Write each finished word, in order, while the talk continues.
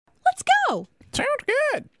Sounds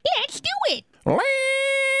good. Let's do it. Let's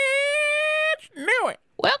do it.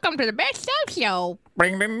 Welcome to the Best of Show.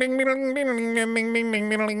 Bing, bing, bing, bing, bing, bing, bing, bing, bing, bing,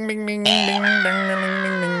 bing, bing, bing,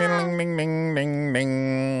 bing, bing, bing,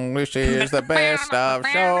 bing. This is the Best of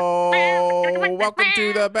Show. Welcome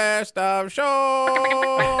to the Best of Show.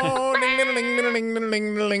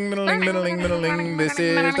 This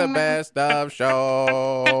is the Best of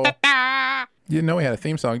Show. You didn't know we had a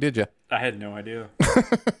theme song, did you? I had no idea.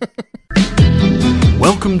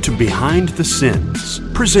 Welcome to Behind the Sins,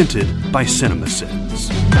 presented by CinemaSins.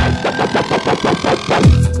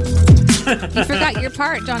 You forgot your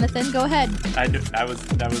part, Jonathan. Go ahead. I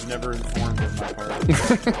was never informed of my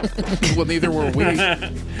part. Well, neither were we.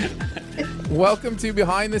 Welcome to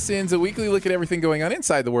Behind the Sins, a weekly look at everything going on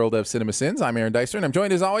inside the world of CinemaSins. I'm Aaron Dyster, and I'm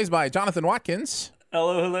joined as always by Jonathan Watkins.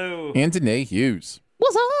 Hello. And Danae Hughes.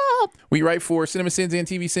 What's up? We write for CinemaSins and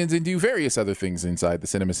TV Sins and do various other things inside the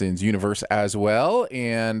CinemaSins universe as well.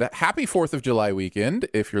 And happy 4th of July weekend,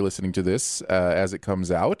 if you're listening to this as it comes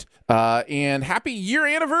out. And happy year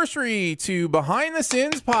anniversary to Behind the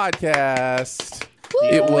Sins podcast.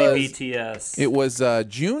 BTS. It was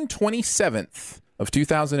June 27th of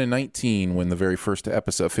 2019 when the very first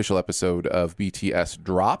official episode of BTS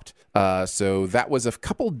dropped. So that was a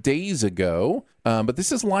couple days ago. But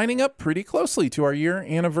this is lining up pretty closely to our year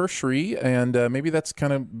anniversary, and maybe that's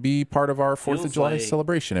kind of be part of our 4th of July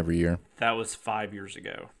celebration every year. That was 5 years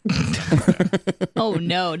ago. Oh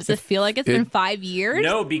no! Does it feel like it's been 5 years?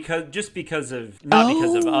 No, because of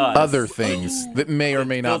us. Other things that may or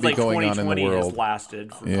may not be like going on in the 2020 world. has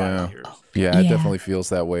lasted for 5 years. Yeah, it definitely feels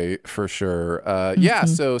that way for sure. Yeah,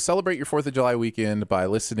 so celebrate your 4th of July weekend by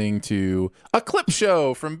listening to a clip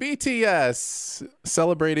show from BTS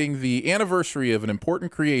celebrating the anniversary of an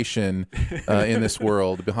important creation in this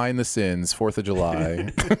world, Behind the Sins, 4th of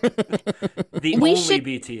July. The only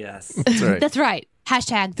BTS. That's right. That's right.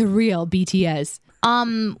 Hashtag the real BTS.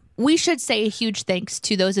 We should say a huge thanks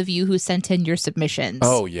to those of you who sent in your submissions.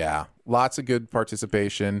 Oh, yeah. Lots of good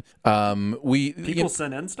participation. People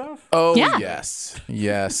sent in stuff? Oh, yeah.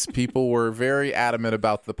 Yes. People were very adamant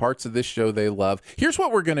about the parts of this show they love. Here's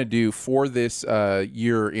what we're going to do for this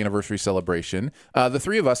year anniversary celebration. The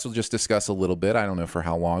three of us will just discuss a little bit. I don't know for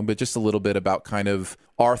how long, but just a little bit about kind of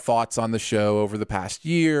our thoughts on the show over the past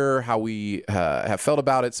year, how we have felt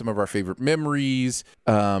about it, some of our favorite memories,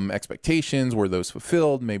 expectations, were those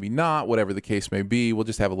fulfilled, maybe not, whatever the case may be. We'll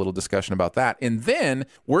just have a little discussion about that. And then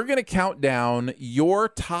we're going to count down your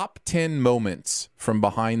top 10 moments from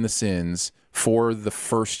Behind the Sins for the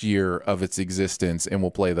first year of its existence, and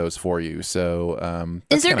we'll play those for you. So,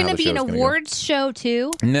 is there going to be an awards show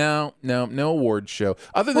too? No awards show.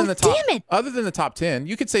 Other than the top 10,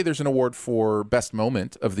 you could say there's an award for best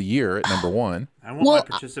moment of the year at number 1. I want my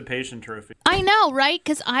participation trophy. I know, right?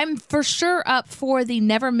 Because I'm for sure up for the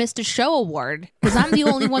Never Missed a Show award, because I'm the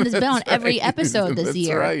only one that's been on every episode this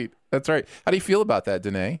year. That's right. How do you feel about that,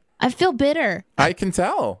 Danae? I feel bitter. I can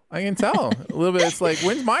tell. A little bit. It's like,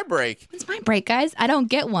 when's my break? When's my break, guys? I don't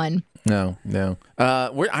get one. No.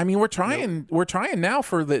 We're trying. We're trying now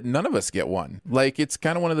for that. None of us get one. Like, it's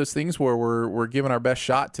kind of one of those things where we're giving our best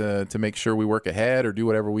shot to make sure we work ahead or do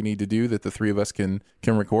whatever we need to do that the three of us can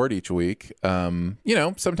record each week.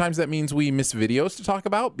 Sometimes that means we miss videos to talk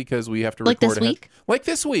about because we have to record this week. Like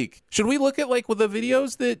this week. Should we look at the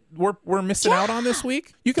videos that we're missing out on this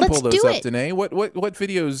week? You can pull those up, Danae. What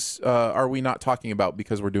videos are we not talking about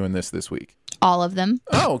because we're doing this week? All of them.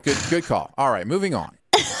 Oh, good call. All right, moving on.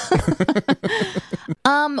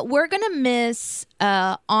 We're gonna miss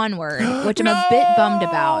Onward, which I'm a bit bummed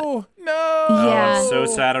about. No. Yeah. Oh, I'm so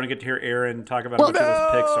sad I don't get to hear Aaron talk about which of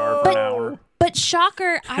his picks are for an hour. But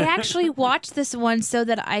shocker, I actually watched this one so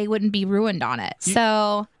that I wouldn't be ruined on it.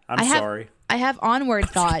 So I'm sorry. I have Onward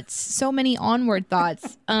thoughts, so many Onward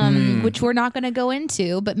thoughts, which we're not going to go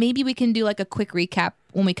into, but maybe we can do like a quick recap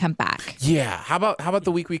when we come back. Yeah. How about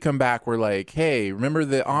the week we come back? We're like, hey, remember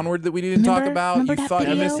the Onward that we didn't talk about? You thought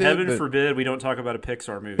you missed it. Heaven forbid we don't talk about a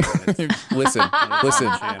Pixar movie. Listen.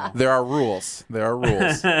 There are rules.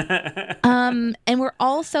 And we're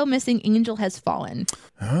also missing Angel Has Fallen.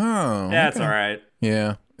 Oh. That's all right.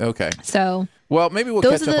 Yeah. Okay. So. Well, maybe we'll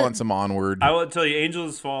catch up on some Onward. I will tell you, Angel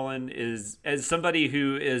Has Fallen is, as somebody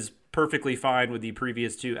who is perfectly fine with the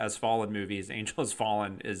previous two As Fallen movies, Angel Has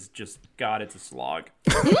Fallen is just, God, it's a slog.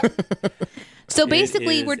 So It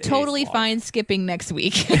basically, is we're a totally slog. fine skipping next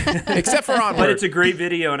week. Except for But Onward. it's a great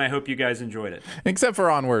video, and I hope you guys enjoyed it. Except for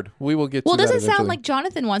Onward. We will get Well, to that doesn't sound eventually. like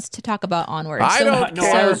Jonathan wants to talk about Onward. I so- don't No,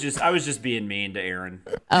 care. I was just being mean to Aaron.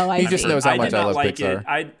 Oh, I He just see. knows how I much did not I love like Pixar.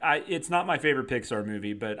 it. It's not my favorite Pixar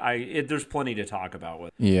movie, but there's plenty to talk about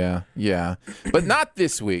with. Yeah. But not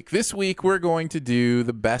this week. This week, we're going to do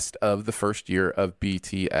the best of the first year of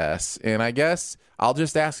BTS. And I guess I'll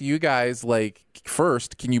just ask you guys, like,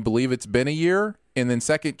 first, can you believe it's been a year? And then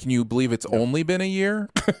second, can you believe it's only been a year?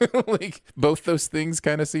 Like, both those things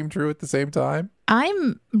kind of seem true at the same time.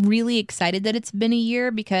 I'm really excited that it's been a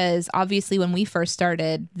year because obviously when we first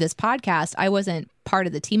started this podcast, I wasn't part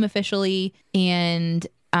of the team officially. And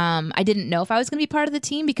I didn't know if I was going to be part of the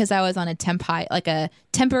team because I was on a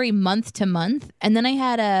temporary month to month. And then I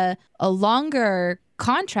had a longer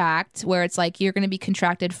contract where it's like you're going to be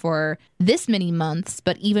contracted for this many months.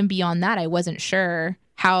 But even beyond that, I wasn't sure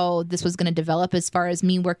how this was going to develop as far as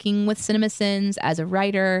me working with CinemaSins as a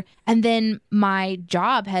writer. And then my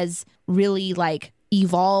job has really like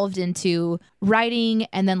evolved into writing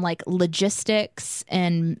and then like logistics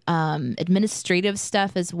and administrative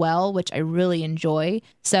stuff as well, which I really enjoy.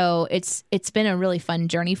 So it's been a really fun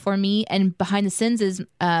journey for me. And Behind the Sins is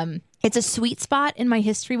it's a sweet spot in my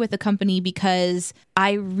history with the company because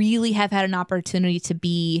I really have had an opportunity to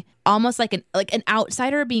be almost like an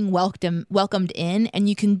outsider being welcomed in, and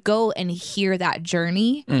you can go and hear that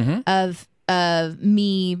journey of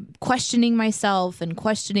me questioning myself and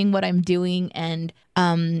questioning what I'm doing and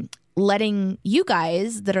letting you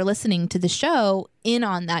guys that are listening to the show in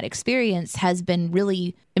on that experience has been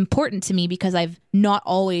really important to me because I've not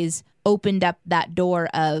always opened up that door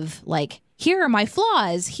of like, here are my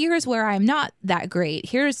flaws. Here's where I'm not that great.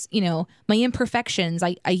 Here's, my imperfections.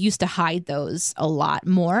 I used to hide those a lot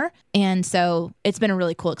more. And so it's been a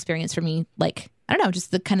really cool experience for me. Like, I don't know, just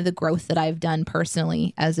the kind of the growth that I've done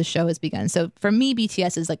personally as the show has begun. So for me,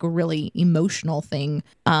 BTS is like a really emotional thing.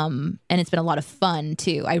 And it's been a lot of fun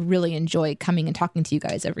too. I really enjoy coming and talking to you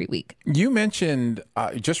guys every week. You mentioned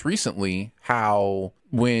just recently how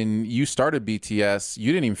when you started BTS,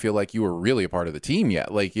 you didn't even feel like you were really a part of the team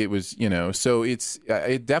yet. Like it was, so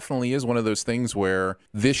it definitely is one of those things where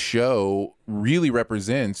this show really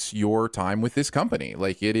represents your time with this company.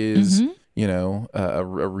 Like it is, a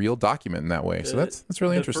real document in that way. So that's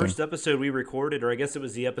really interesting. The first episode we recorded, or I guess it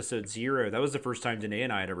was the episode 0, that was the first time Danae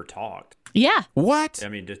and I had ever talked. Yeah. What? I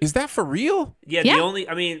mean, is that for real? Yeah, Yeah. the only,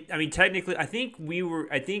 I mean, technically, I think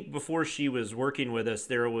before she was working with us,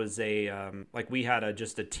 there was we had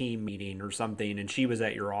just a team meeting or something, and she was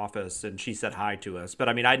at your office, and she said hi to us. But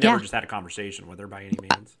I mean, I never just had a conversation with her by any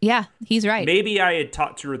means. Yeah, he's right. Maybe I had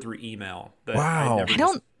talked to her through email, but Wow.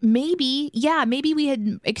 Maybe we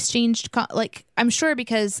had exchanged, I'm sure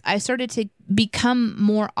because I started to become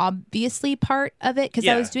more obviously part of it because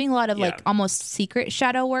I was doing a lot of almost secret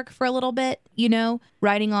shadow work for a little bit,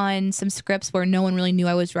 writing on some scripts where no one really knew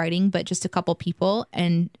I was writing, but just a couple people.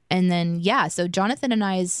 And then, so Jonathan and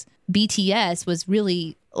I's BTS was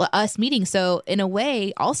really us meeting. So in a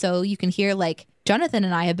way, also, you can hear Jonathan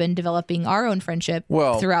and I have been developing our own friendship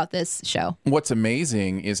throughout this show. What's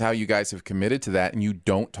amazing is how you guys have committed to that and you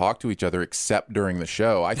don't talk to each other except during the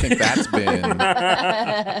show. I think that's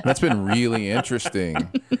been really interesting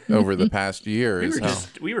over the past year.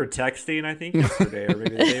 We were texting, I think, yesterday or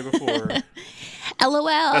maybe the day before. LOL.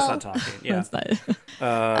 That's not talking. Yeah.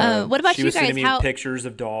 What about she you was guys? sending me pictures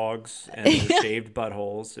of dogs and their shaved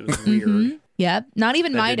buttholes. It was weird. Yep. Not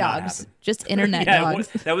even That my did not dogs, happen. just internet Yeah, dogs.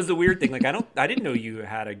 that was the weird thing. I didn't know you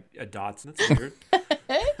had a Dotson. That's weird.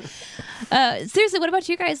 Seriously, what about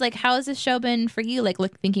you guys? How has this show been for you?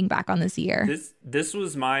 Thinking back on this year. This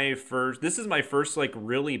was my first. This is my first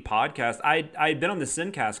really podcast. I'd been on the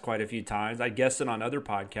Sincast quite a few times. I guested on other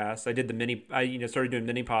podcasts. I did I started doing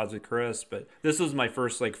mini pods with Chris, but this was my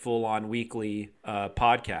first full on weekly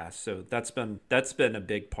podcast. So that's been a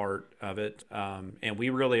big part of it. And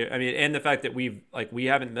we really, and the fact that we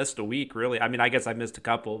haven't missed a week really. I guess I missed a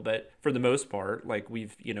couple, but for the most part,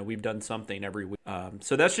 we've done something every week.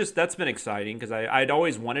 So that's been exciting because I'd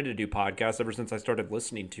always wanted to do podcasts ever since I started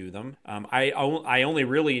listening to them. I only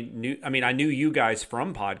really knew, I knew you guys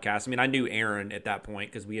from podcasts. I knew Aaron at that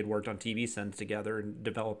point because we had worked on TV Sends together and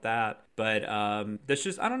developed that. But that's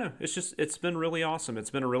just, I don't know. It's been really awesome. It's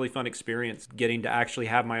been a really fun experience getting to actually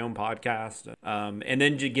have my own podcast. And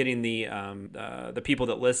then getting the people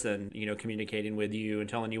that listen, communicating with you and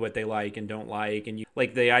telling you what they like and don't like. And you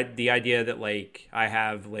the idea that I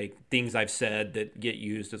have things I've said that get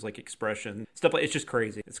used as expression stuff. It's just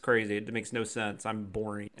crazy. It's crazy. It makes no sense. I'm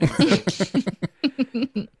boring.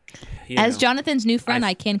 As Jonathan's new friend,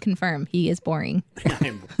 I can confirm he is boring.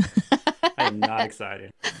 I I'm not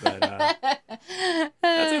excited, but that's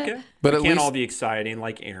okay. But we at can't least- all be exciting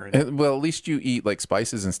like Aaron. Well, at least you eat like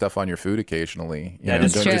spices and stuff on your food occasionally. You That know,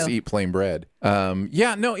 is don't true. just eat plain bread.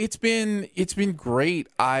 Yeah, no, it's been great.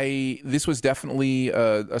 This was definitely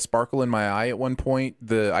a sparkle in my eye at one point.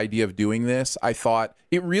 The idea of doing this, I thought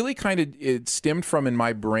it really it stemmed from in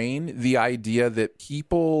my brain the idea that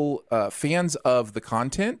people, fans of the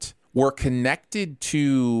content, were connected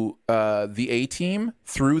to the A Team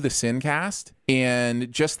through the Sincast,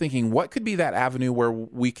 and just thinking, what could be that avenue where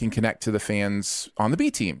we can connect to the fans on the B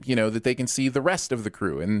Team, you know, that they can see the rest of the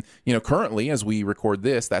crew. And, you know, currently as we record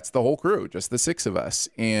this, that's the whole crew, just the 6 of us.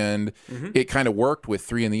 And it kind of worked with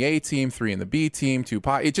 3 in the A Team, 3 in the B Team, 2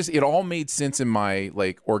 it all made sense in my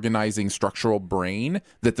like organizing structural brain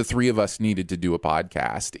that the 3 of us needed to do a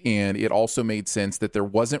podcast. And it also made sense that there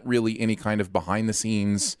wasn't really any kind of behind the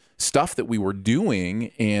scenes stuff that we were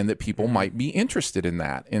doing and that people might be interested in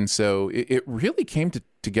that. And so it really came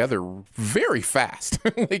together very fast.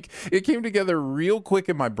 Like it came together real quick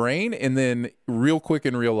in my brain and then real quick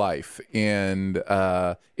in real life. And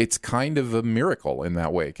it's kind of a miracle in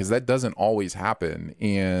that way because that doesn't always happen.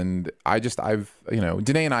 And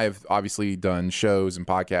Danae and I have obviously done shows and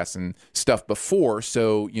podcasts and stuff before.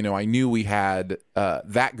 So, you know, I knew we had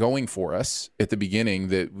that going for us at the beginning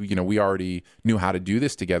that, you know, we already knew how to do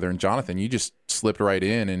this together. And Jonathan, you just slipped right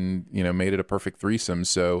in and, you know, made it a perfect threesome.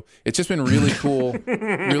 So it's just been really cool.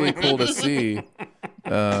 Really cool to see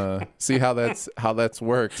how that's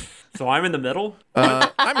worked. So I'm in the middle.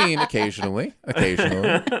 I mean, occasionally,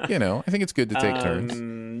 you know, I think it's good to take turns.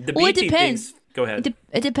 The Well, it BT depends. things. Go ahead.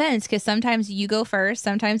 It depends because sometimes you go first,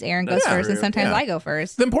 sometimes Aaron goes That's first, and true. sometimes Yeah. I go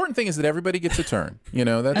first. The important thing is that everybody gets a turn. You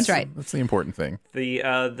know, that's right. That's the important thing.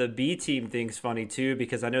 The B team thing's funny too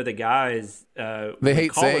because I know the guys They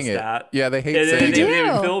hate call saying us it. that. Yeah, they hate And then saying They it.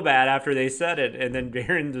 They do. feel bad after they said it, and then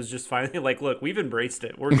Aaron was just finally like, "Look, we've embraced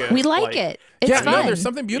it. We're good. We like it. It's Yeah, fun. no, there's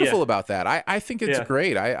something beautiful Yeah. about that. I think it's Yeah.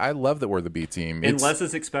 great. I love that we're the B team. It's- Unless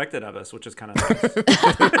it's expected of us, which is kind of nice.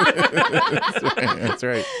 that's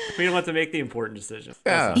right. We don't have to make the important decisions.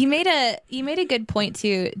 Yeah. You made a good point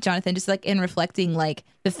too, Jonathan, just like in reflecting, like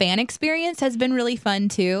the fan experience has been really fun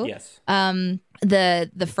too. Yes. The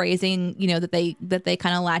phrasing, you know, that they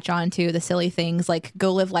kind of latch on to, the silly things like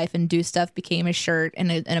go live life and do stuff became a shirt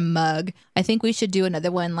and a mug. I think we should do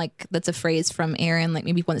another one like that's a phrase from Aaron, like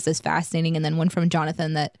maybe one that says fascinating, and then one from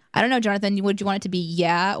Jonathan that, I don't know, Jonathan, would you want it to be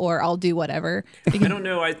yeah or I'll do whatever? I don't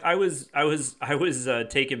know. I was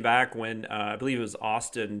taken back when I believe it was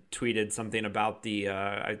Austin tweeted something about the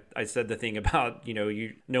I said the thing about, you know,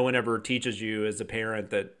 no one ever teaches you as a parent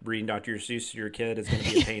that reading Dr. Seuss to your kid is going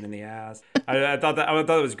to be a pain in the ass. I thought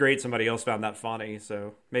it was great. Somebody else found that funny,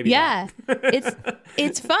 so maybe Yeah,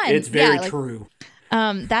 it's fun. it's very Yeah, like, true.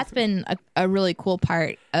 That's been a really cool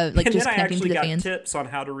part of like And just then I connecting to actually the got fans. tips on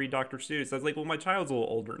how to read Dr. Seuss. I was like, well, my child's a little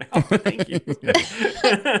older now. But thank you.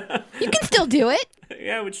 You can still do it.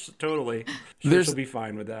 Yeah, which totally. Sure, There's- she'll be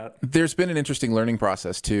fine with that. There's been an interesting learning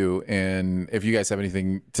process too, and if you guys have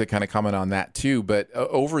anything to kind of comment on that too, but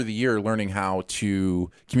over the year, learning how to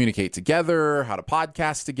communicate together, how to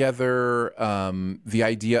podcast together, the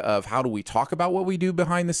idea of how do we talk about what we do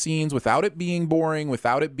behind the scenes without it being boring,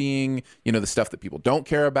 without it being, you know, the stuff that people don't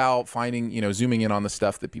care about, finding, you know, zooming in on the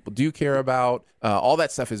stuff that people do care about. All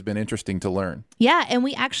that stuff has been interesting to learn. Yeah, and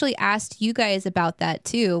we actually asked you guys about that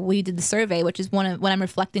too. We did the survey, which is when I'm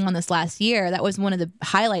reflecting on this last year, that was one of the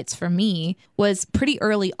highlights for me, was pretty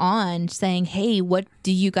early on saying, hey, what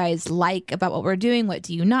do you guys like about what we're doing? What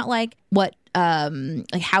do you not like? What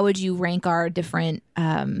like how would you rank our different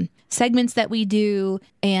segments that we do?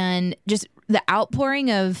 And just the outpouring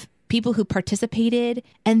of people who participated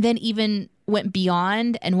and then even went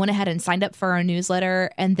beyond and went ahead and signed up for our newsletter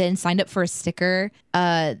and then signed up for a sticker.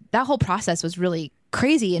 That whole process was really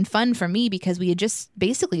crazy and fun for me because we had just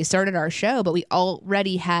basically started our show, but we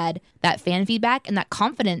already had that fan feedback and that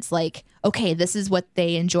confidence, like, okay, this is what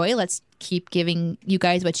they enjoy. Let's keep giving you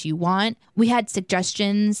guys what you want. We had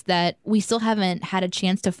suggestions that we still haven't had a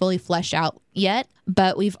chance to fully flesh out yet,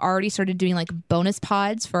 but we've already started doing like bonus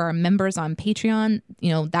pods for our members on Patreon.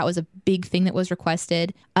 You know, that was a big thing that was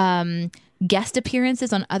requested. Guest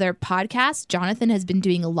appearances on other podcasts. Jonathan has been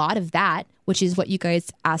doing a lot of that, which is what you guys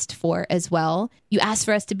asked for as well. You asked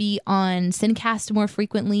for us to be on Sincast more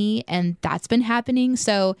frequently, and that's been happening.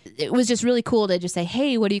 So it was just really cool to just say,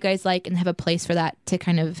 hey, what do you guys like? And have a place for that to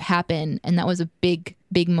kind of happen. And that was a big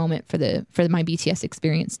big moment for my BTS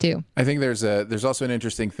experience too. I think there's also an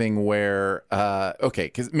interesting thing where okay,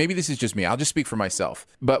 because maybe this is just me. I'll just speak for myself.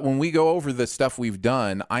 But when we go over the stuff we've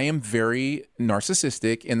done, I am very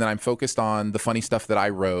narcissistic in that I'm focused on the funny stuff that I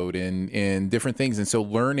wrote and different things. And so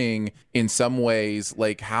learning in some ways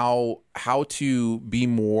like how to be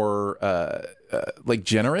more like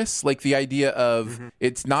generous, like the idea of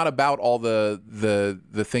it's not about all the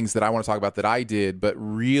things that I want to talk about that I did, but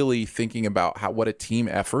really thinking about what a team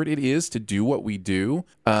effort it is to do what we do.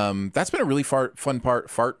 That's been a really fart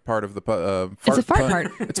part of the it's a fart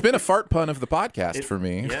part. It's been a fart pun of the podcast for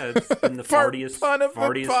me. Yeah, it's been the fartiest fart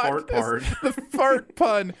part. The fart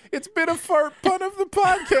pun. It's been a fart pun of the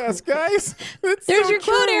podcast, guys. It's There's so your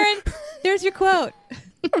quote, true. Aaron. There's your quote.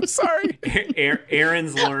 I'm sorry.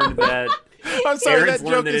 Aaron's learned that. I'm sorry. Aaron's That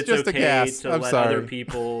learned joke that is it's just okay a gas. to I'm let sorry. other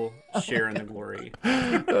people share in the glory.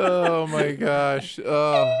 Oh my gosh.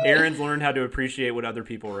 Oh. Aaron's learned how to appreciate what other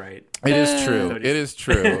people write. It is true. It is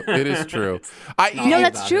true. It is true. No,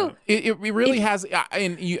 that's true. It really has.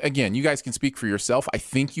 And again, you guys can speak for yourself. I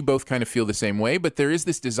think you both kind of feel the same way, but there is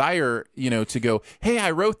this desire, to go, hey,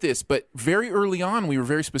 I wrote this. But very early on, we were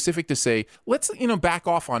very specific to say, let's, back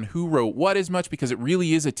off on who wrote what as much, because it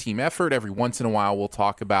really is a team effort. Every once in a while, we'll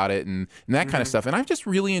talk about it and that kind of stuff. And I've just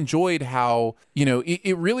really enjoyed how,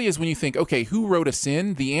 it really is when you think, okay, who wrote a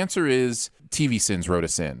sin? The answer is TV Sins wrote a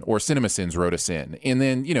sin or Cinema Sins wrote a sin. And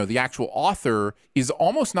then, the actual author is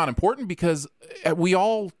almost not important because we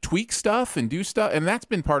all tweak stuff and do stuff. And that's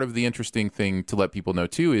been part of the interesting thing to let people know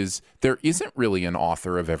too, is there isn't really an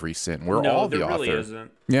author of every sin. We're all the author. No, there really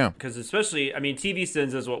isn't. Yeah. Because especially, TV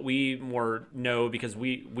Sins is what we more know because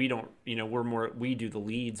we don't, we do the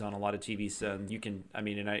leads on a lot of TV Sins. You can, and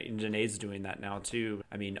Janae's doing that now too.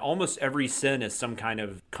 Almost every sin is some kind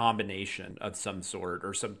of combination of some sort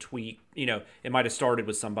or some tweak. It might have started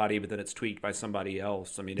with somebody, but then it's tweaked by somebody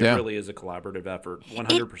else. It really is a collaborative effort,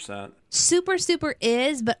 100%. Super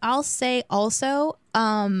is, but I'll say also,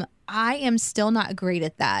 I am still not great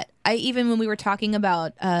at that. Even when we were talking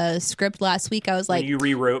about script last week, I was like, when you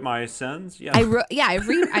rewrote my sins. Yeah,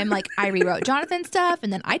 I rewrote Jonathan's stuff,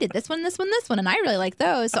 and then I did this one, and I really like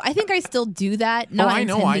those. So I think I still do that. Not I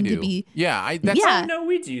know I do. To be, No,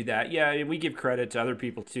 we do that. Yeah, we give credit to other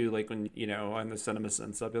people too. Like when on the Cinema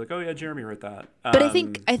Sins, I'll be like, oh yeah, Jeremy wrote that. But I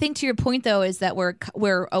think to your point though is that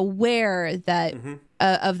we're aware that.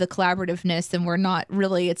 Of the collaborativeness, and we're not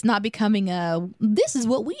really, it's not becoming this is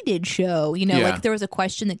what we did show, like there was a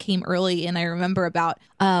question that came early, and I remember about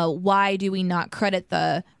why do we not credit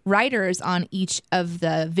the writers on each of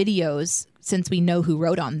the videos since we know who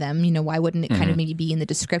wrote on them, why wouldn't it kind of maybe be in the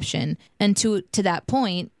description? And to that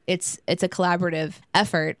point, it's a collaborative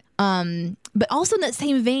effort. But also in that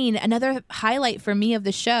same vein, another highlight for me of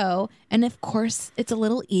the show, and of course it's a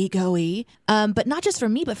little ego-y, but not just for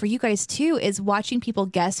me, but for you guys too, is watching people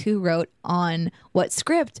guess who wrote on what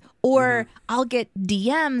script. Or I'll get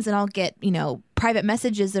DMs and I'll get, private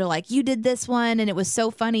messages that are like, you did this one and it was so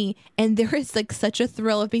funny. And there is like such a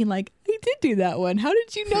thrill of being like, I did do that one. How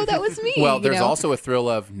did you know that was me? Well, there's also a thrill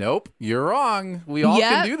of, nope, you're wrong. We all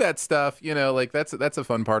can do that stuff. Like that's a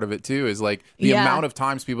fun part of it too, is like the amount of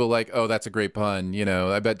times people are like, oh, that's a great pun.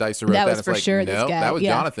 I bet Dicer wrote that. Was it's for like, sure no, that was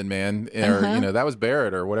Jonathan, man. Or, that was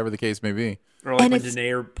Barrett or whatever the case may be. Or like when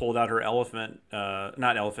Janae pulled out her elephant,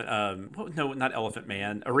 not elephant, not Elephant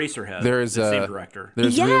Man, Eraserhead. There is the same director.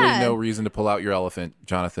 There's really no reason to pull out your elephant,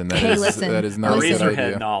 Jonathan. That is not a good idea.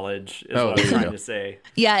 Eraserhead knowledge is what I'm trying to say.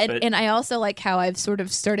 Yeah, and I also like how I've sort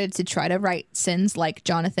of started to try to write sins like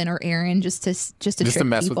Jonathan or Aaron just to trick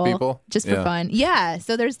mess with people, just for fun. Yeah,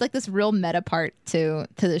 so there's like this real meta part to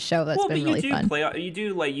the show that's been really fun.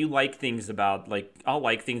 You like things about I'll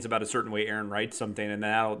like things about a certain way Aaron writes something, and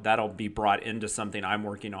that'll be brought into something I'm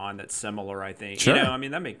working on that's similar. I think. Sure.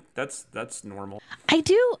 That's normal. I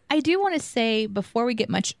do want to say before we get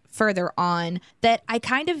much further on that I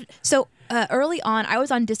kind of early on I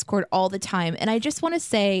was on Discord all the time, and I just want to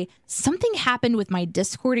say something happened with my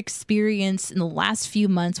Discord experience in the last few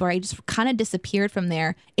months where I just kind of disappeared from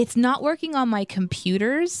there. It's not working on my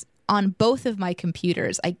computers. On both of my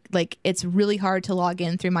computers, it's really hard to log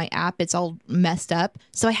in through my app. It's all messed up.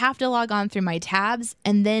 So I have to log on through my tabs,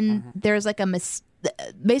 and then there's like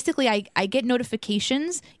basically I get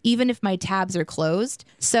notifications even if my tabs are closed.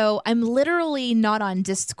 So I'm literally not on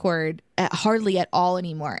Discord hardly at all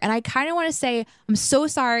anymore. And I kind of want to say I'm so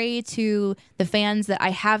sorry to the fans that I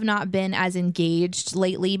have not been as engaged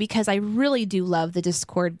lately, because I really do love the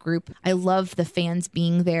Discord group. I love the fans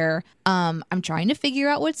being there. I'm trying to figure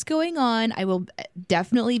out what's going on. I will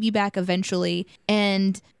definitely be back eventually.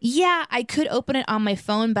 And yeah, I could open it on my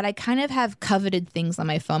phone, but I kind of have coveted things on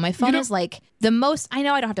my phone. My phone is like the most, I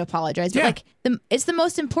know I don't have to apologize, but Yeah. like it's the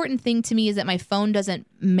most important thing to me is that my phone doesn't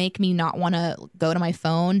make me not want to go to my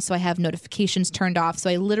phone. So I have notifications turned off.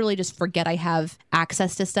 So I literally just forget I have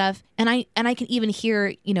access to stuff. And I can even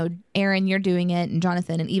hear, Aaron, you're doing it, and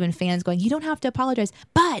Jonathan, and even fans going, you don't have to apologize.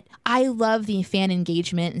 But I love the fan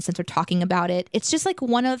engagement. And since we're talking about it, it's just like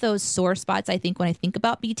one of those sore spots, I think, when I think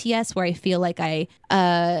about BTS, where I feel like I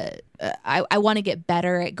want to get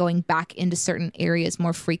better at going back into certain areas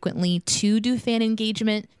more frequently to do fan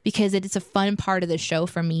engagement, because it's a fun part of the show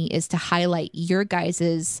for me is to highlight your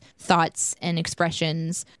guys' thoughts and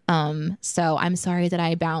expressions. So I'm sorry that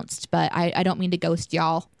I bounced, but I don't mean to ghost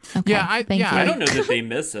y'all. Okay, Yeah, thank you. I don't know that they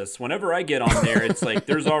miss us. Whenever I get on there, it's like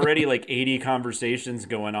there's already like 80 conversations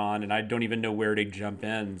going on, and I don't even know where to jump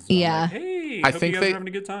in. So Yeah. I'm like, hey, I hope think you guys are having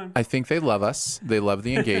a good time. I think they love us. They love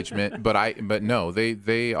the engagement, but no,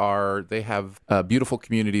 they have a beautiful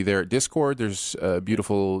community there at Discord. There's a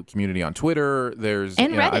beautiful community on Twitter. There's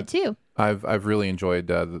And Reddit too. I've really enjoyed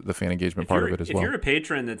the fan engagement part of it as well. If you're a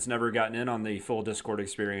patron that's never gotten in on the full Discord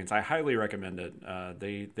experience, I highly recommend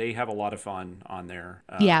it. They have a lot of fun on there.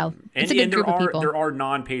 Yeah, it's a good group of people. There are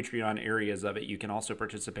non-Patreon areas of it you can also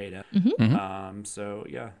participate in. So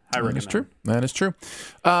yeah, I recommend. That's true. That is true.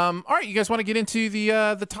 All right, you guys want to get into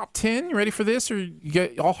the top 10? You ready for this, or you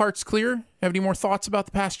get all hearts clear? Have any more thoughts about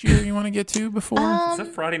the past year you want to get to before? Is that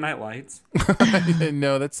Friday Night Lights?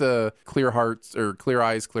 No, that's Clear Hearts or Clear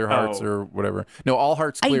Eyes, Clear Hearts or whatever. No, All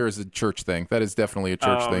Hearts Clear is a church thing. That is definitely a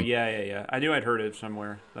church thing. Yeah. I knew I'd heard it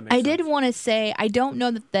somewhere. That makes I sense. did want to say, I don't know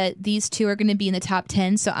that these two are going to be in the top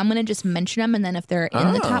 10, so I'm going to just mention them, and then if they're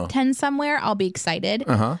in the top 10 somewhere, I'll be excited.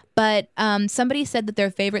 But somebody said that their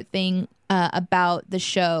favorite thing about the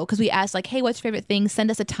show, because we asked like, hey, what's your favorite thing? Send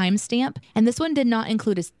us a timestamp. And this one did not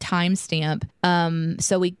include a timestamp.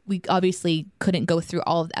 So we obviously couldn't go through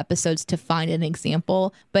all of the episodes to find an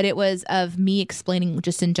example, but it was of me explaining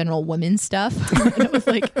just in general women's stuff. And it was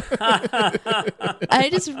like,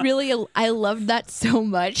 I loved that so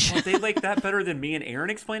much. Well, they like that better than me and Aaron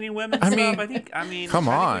explaining women's stuff. I mean, come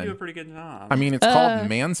I on. think we do a pretty good job. I mean, it's called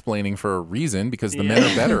mansplaining for a reason, because the men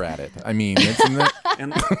are better at it. I mean,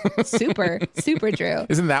 And Super true.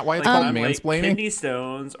 isn't that why it's called I'm like, mansplaining? kidney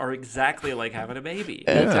stones are exactly like having a baby.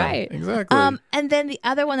 That's right. Exactly. And then the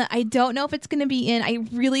other one that I don't know if it's going to be in, I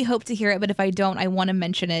really hope to hear it, but if I don't, I want to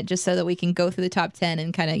mention it just so that we can go through the top 10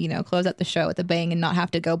 and kind of, close out the show with a bang and not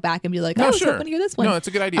have to go back and be like, I was hoping to hear this one. No, it's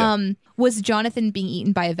a good idea. Was Jonathan being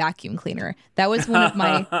eaten by a vacuum cleaner. That was one of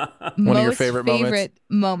my One of your most favorite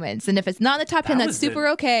moments. And if it's not in the top 10, That that's was super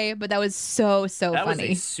okay, but that was so That was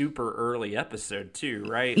funny. a super early episode too,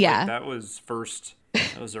 right? Yeah. Like, that was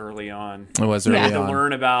early on. It was Yeah. early I had to on.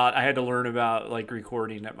 learn about like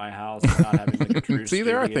recording at my house and not having like a true See,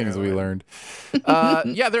 there are studio. things we learned.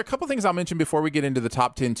 Yeah, there are a couple things I'll mention before we get into the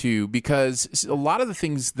top 10 too, because a lot of the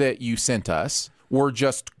things that you sent us were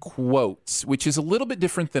just quotes, which is a little bit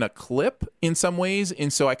different than a clip in some ways.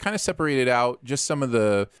 And so I kind of separated out just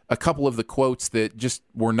a couple of the quotes that just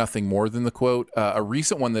were nothing more than the quote. A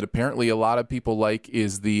recent one that apparently a lot of people like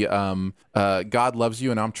is the God loves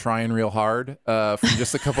you and I'm trying real hard from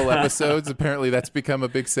just a couple episodes. Apparently that's become a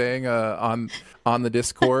big saying on the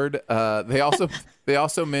Discord. They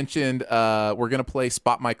also mentioned we're going to play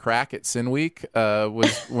Spot My Crack at Sin Week,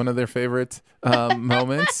 was one of their favorite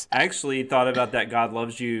moments. I actually thought about that God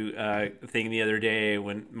loves you thing the other day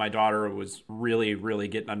when my daughter was really, really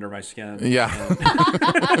getting under my skin. Yeah.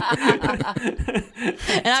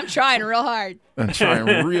 And I'm trying real hard. I'm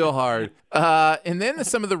trying real hard. And then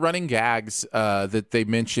some of the running gags that they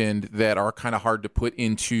mentioned that are kind of hard to put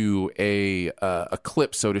into a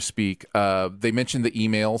clip, so to speak. They mentioned the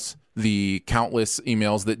emails, the countless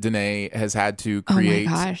emails that Danae has had to create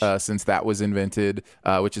since that was invented,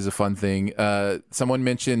 which is a fun thing. Someone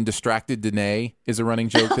mentioned distracted Danae is a running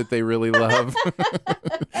joke that they really love.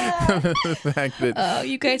 The fact that,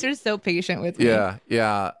 You guys are so patient with me.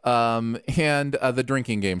 yeah. And the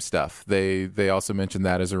drinking game stuff. They also mentioned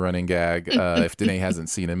that as a running gag. If Danae hasn't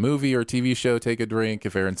seen a movie or TV show, take a drink.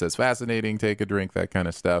 If Aaron says fascinating, take a drink. That kind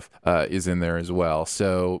of stuff is in there as well.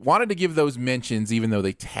 So wanted to give those mentions, even though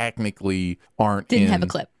they technically Didn't have a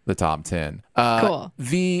clip. The top 10. Cool.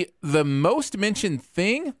 The most mentioned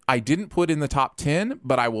thing I didn't put in the top 10,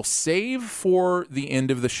 but I will save for the end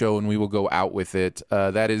of the show and we will go out with it.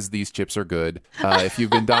 That is These Chips Are Good. If you've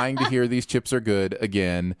been dying to hear These Chips Are Good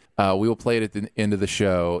again, we will play it at the end of the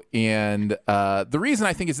show. And the reason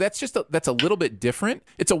I think is that's a little bit different.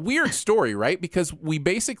 It's a weird story, right? Because we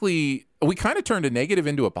kind of turned a negative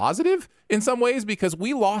into a positive in some ways, because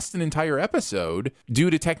we lost an entire episode due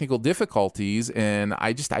to technical difficulties, and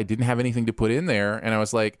I didn't have anything to put in there. And I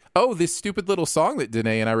was like, oh, this stupid little song that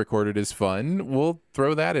Danae and I recorded is fun. We'll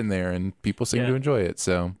throw that in there, and people seem to enjoy it.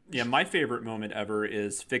 So yeah, my favorite moment ever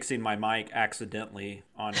is fixing my mic accidentally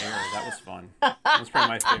on air. That was fun. That's probably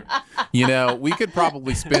my favorite. You know, we could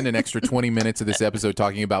probably spend an extra 20 minutes of this episode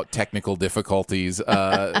talking about technical difficulties.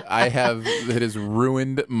 It has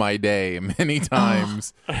ruined my day many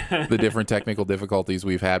times, the different technical difficulties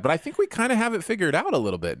we've had. But I think we kind of have it figured out a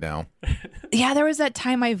little bit now. Yeah, there was that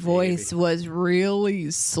time my voice was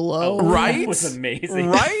really slow. Right? That was amazing.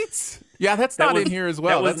 Right? Yeah, that's not in here as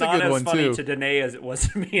well. That's a good one, not as funny too. to Danae as it was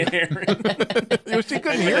to me and Aaron. She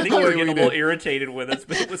couldn't hear I think you were clearly. getting a little irritated with us,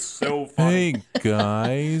 but it was so funny. Hey,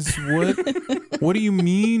 guys, what do you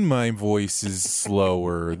mean my voice is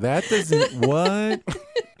slower? That doesn't, what?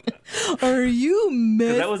 Are you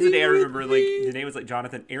messing That was the day I remember, like, Danae was like,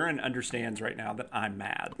 Jonathan, Aaron understands right now that I'm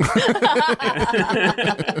mad.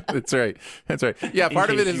 That's right. That's right. Yeah, part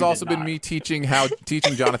of it has also been me teaching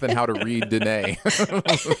Jonathan how to read Danae.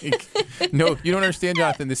 Like, no, you don't understand,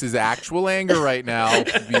 Jonathan. This is actual anger right now.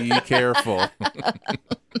 Be careful.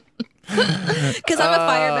 Because I'm a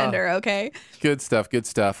firebender, okay? Good stuff. Good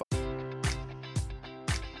stuff.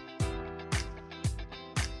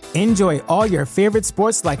 Enjoy all your favorite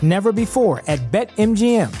sports like never before at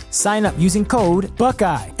BetMGM. Sign up using code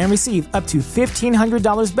Buckeye and receive up to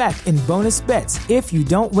 $1,500 back in bonus bets if you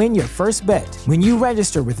don't win your first bet. When you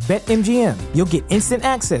register with BetMGM, you'll get instant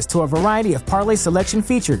access to a variety of parlay selection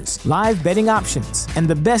features, live betting options, and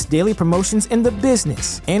the best daily promotions in the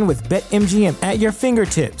business. And with BetMGM at your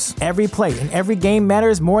fingertips, every play and every game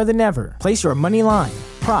matters more than ever. Place your money line,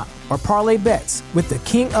 prop, or parlay bets with the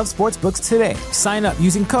king of sportsbooks today. Sign up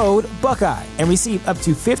using code Buckeye and receive up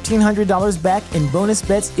to $1,500 back in bonus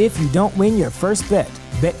bets if you don't win your first bet.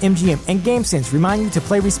 BetMGM and GameSense remind you to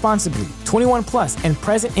play responsibly. 21 plus and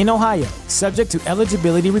present in Ohio, subject to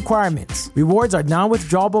eligibility requirements. Rewards are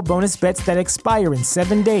non-withdrawable bonus bets that expire in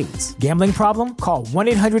 7 days. Gambling problem? Call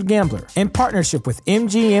 1-800-GAMBLER in partnership with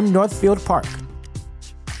MGM Northfield Park.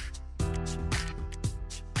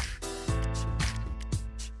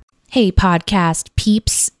 Hey, podcast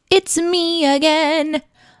peeps, it's me again.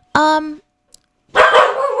 Those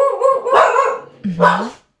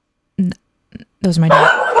are my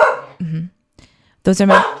dogs. Those are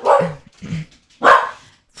my.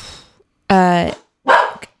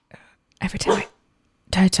 Every time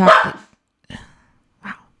I talk,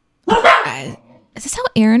 wow. Is this how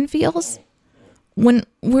Aaron feels when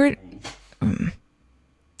we're? Okay,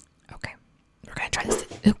 we're gonna try this.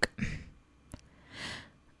 Okay.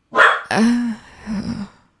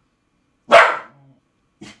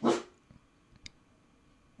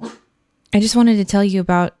 I just wanted to tell you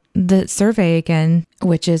about the survey again,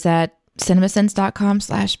 which is at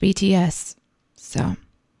cinemasense.com/BTS. So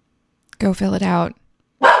go fill it out.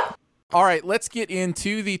 All right, let's get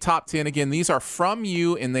into the top 10. Again, these are from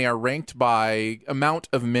you, and they are ranked by amount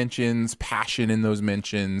of mentions, passion in those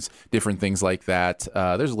mentions, different things like that.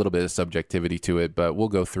 There's a little bit of subjectivity to it, but we'll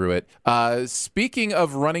go through it. Speaking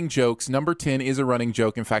of running jokes, number 10 is a running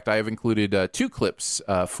joke. In fact, I have included 2 clips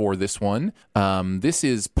for this one. This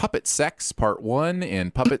is Puppet Sex Part 1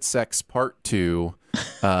 and Puppet Sex Part 2.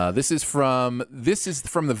 This is from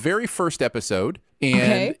the very first episode.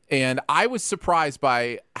 And I was surprised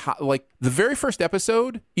by how, like, the very first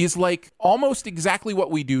episode is like almost exactly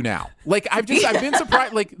what we do now. Like, I've been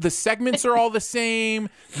surprised. Like, the segments are all the same.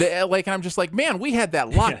 I'm just like, man, we had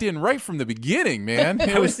that locked in right from the beginning, man.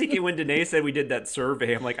 I was thinking when Danae said we did that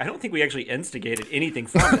survey, I'm like, I don't think we actually instigated anything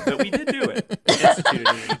from it, but we did do it.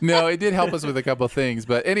 Instituted it. No, it did help us with a couple of things.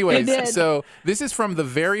 But anyways, so this is from the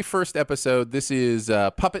very first episode. This is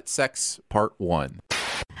Puppet Sex Part 1.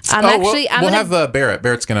 We'll have Barrett.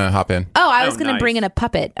 Barrett's going to hop in. Oh, I was going to bring in a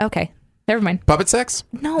puppet. Okay. Never mind. Puppet sex?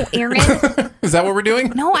 No, Aaron. Is that what we're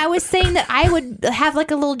doing? No, I was saying that I would have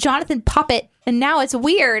like a little Jonathan puppet, and now it's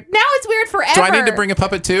weird. Now it's weird forever. Do I need to bring a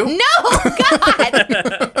puppet too? No, God.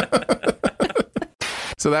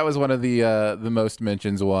 So that was one of the most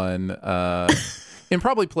mentions one. And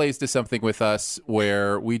probably plays to something with us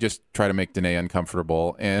where we just try to make Danae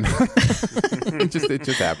uncomfortable, and it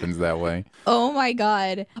just happens that way. Oh my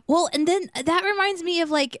God. Well, and then that reminds me of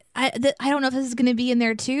like, I don't know if this is going to be in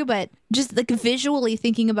there too, but just like visually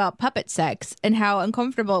thinking about puppet sex and how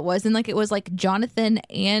uncomfortable it was. And like, it was like Jonathan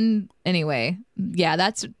and anyway, yeah,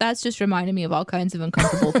 that's just reminding me of all kinds of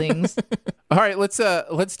uncomfortable things. All right, let's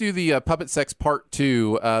do the puppet sex part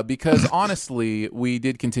 2 because honestly, we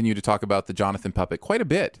did continue to talk about the Jonathan puppet quite a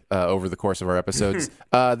bit over the course of our episodes.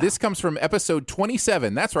 This comes from episode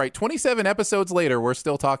 27. That's right, 27 episodes later, we're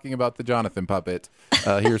still talking about the Jonathan puppet.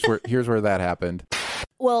 Here's where that happened.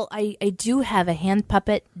 Well, I do have a hand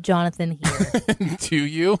puppet, Jonathan, here. Do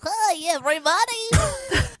you? Hi,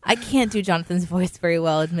 everybody. I can't do Jonathan's voice very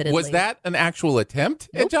well, admittedly. Was that an actual attempt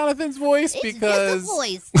at Jonathan's voice? It's Because just a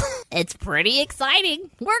voice. It's pretty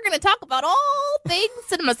exciting. We're going to talk about all things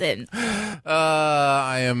CinemaSin.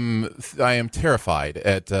 I am terrified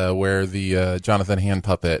at where the Jonathan hand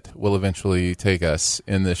puppet will eventually take us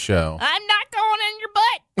in this show. I'm not going in your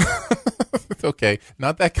butt. Okay,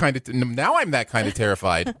 not that kind of. Now I'm that kind of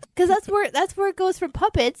terrified. Because that's where it goes for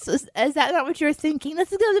puppets. Is that not what you're thinking?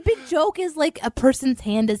 That's the big joke. Is like a person's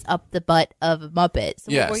hand is up the butt of a Muppet.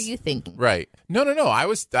 So Yes. what were you thinking? Right? No. I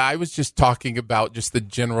was just talking about just the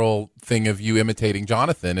general thing of you imitating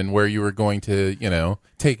Jonathan and where you were going to,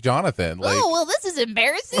 take Jonathan. Like, Oh well, this is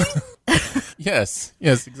embarrassing. yes,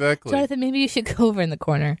 exactly. Jonathan, maybe you should go over in the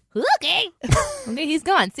corner. Okay, he's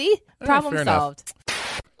gone. See, problem fair enough. solved.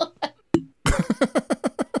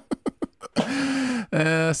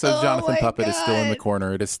 So Jonathan my Puppet is still in the God.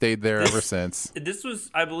 corner. It has stayed there ever since. This was,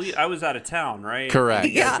 I believe, I was out of town, right? Correct.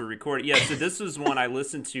 You guys were recording. Yeah, so this was one I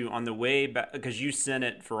listened to on the way back, because you sent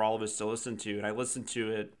it for all of us to listen to, and I listened to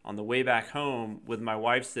it on the way back home with my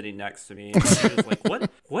wife sitting next to me, and she was like,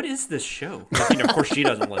 what is this show? Of course she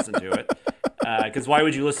doesn't listen to it, because why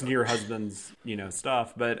would you listen to your husband's,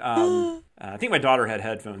 stuff? But I think my daughter had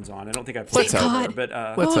headphones on. I don't think I played it Let's for hope. her,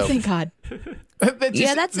 but Let's hope. Thank God.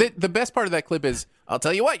 That's the best part of that clip is, I'll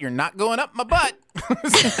tell you what, you're not going up my butt.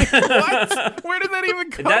 What? Where did that even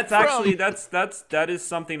come that's from? actually that is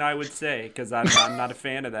something I would say, because I'm not a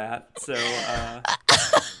fan of that. So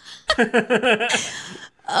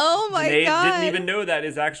Oh my They God. didn't even know that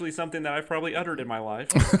is actually something that I've probably uttered in my life.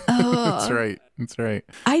 That's right.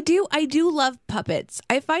 I do love puppets.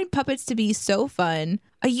 I find puppets to be so fun.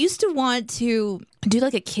 I used to want to do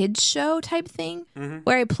like a kids show type thing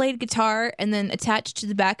where I played guitar and then attached to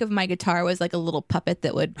the back of my guitar was like a little puppet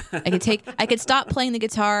that I could stop playing the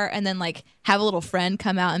guitar and then like have a little friend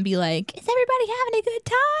come out and be like, is everybody having a good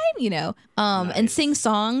time? And sing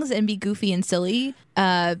songs and be goofy and silly.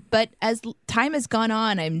 But as time has gone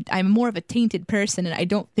on, I'm more of a tainted person and I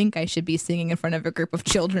don't think I should be singing in front of a group of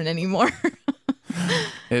children anymore.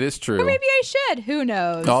 It is true. Or maybe I should. Who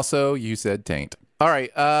knows? Also, you said taint. All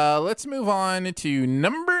right, let's move on to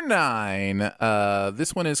number 9.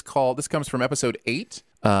 This comes from episode 8,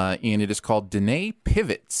 and it is called Danae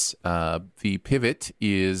Pivots. The pivot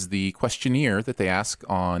is the questionnaire that they ask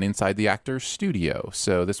on Inside the Actors Studio.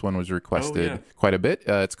 So this one was requested quite a bit.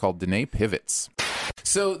 It's called Danae Pivots.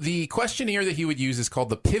 So the questionnaire that he would use is called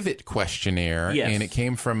the Pivot Questionnaire, and it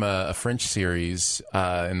came from a French series,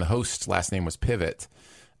 and the host's last name was Pivot.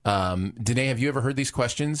 Danae, have you ever heard these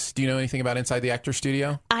questions? Do you know anything about Inside the Actors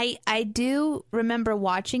Studio? I do remember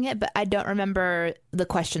watching it, but I don't remember the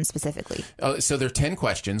question specifically. So there are 10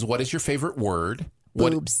 questions. What is your favorite word?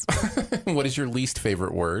 Boobs. What is your least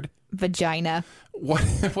favorite word? Vagina.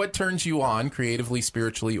 What turns you on creatively,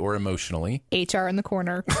 spiritually, or emotionally? HR in the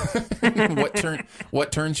corner.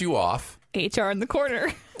 What turns you off? HR in the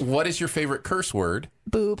corner. What is your favorite curse word?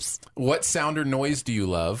 Boobs. What sound or noise do you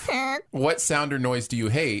love? What sound or noise do you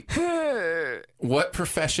hate? What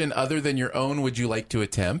profession other than your own would you like to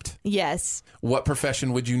attempt? Yes. What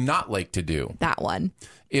profession would you not like to do? That one.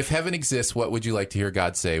 If heaven exists, what would you like to hear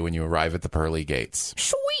God say when you arrive at the pearly gates?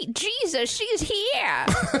 Sweet Jesus, she's here.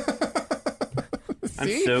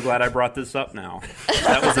 I'm so glad I brought this up now.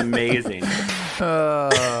 That was amazing.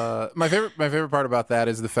 My favorite part about that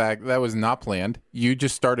is the fact that was not planned. You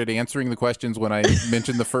just started answering the questions when I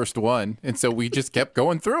mentioned the first one, and so we just kept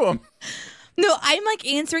going through them. No, I'm like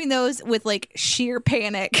answering those with like sheer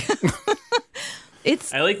panic.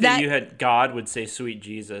 I like that you had God would say "Sweet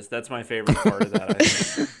Jesus." That's my favorite part of that. I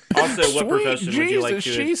think. Also, what Sweet profession would you like to?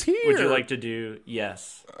 she's here. Would you like to do?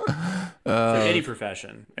 Yes. So any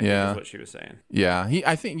profession. I think is what she was saying. Yeah,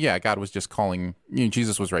 I think God was just calling.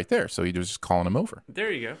 Jesus was right there, so he was just calling him over.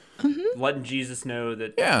 There you go. Letting Jesus know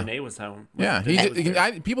that Danae was home.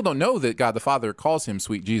 People don't know that God the Father calls him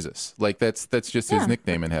Sweet Jesus. Like that's just his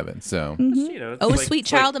nickname in heaven. So It's sweet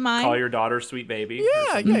child of mine. Call your daughter sweet baby.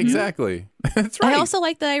 yeah, exactly. That's right. I also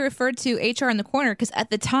like that I referred to HR in the corner because at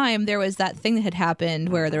the time there was that thing that had happened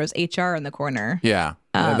where there was HR in the corner. Yeah.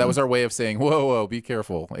 That was our way of saying, whoa, be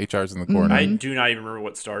careful. HR's in the corner. I do not even remember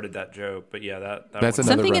what started that joke, but yeah, that's was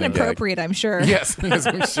another Something running inappropriate, I'm sure. Yes,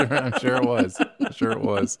 I'm sure it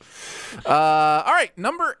was. All right,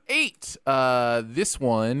 number 8. This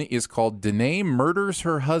one is called Danae Murders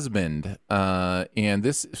Her Husband. And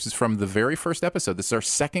this is from the very first episode. This is our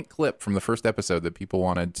second clip from the first episode that people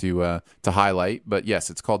wanted to highlight. But yes,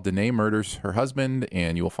 it's called Danae Murders Her Husband,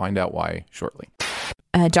 and you will find out why shortly.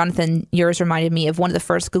 Jonathan, yours reminded me of one of the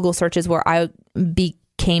first Google searches where I became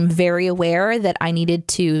became very aware that I needed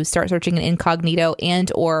to start searching in incognito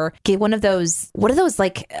and or get one of those, what are those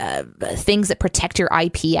like things that protect your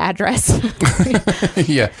IP address?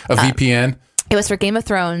 Yeah, a VPN. It was for Game of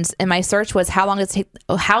Thrones, and my search was how long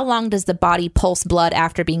does the body pulse blood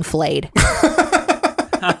after being flayed?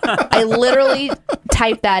 I literally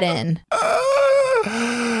typed that in.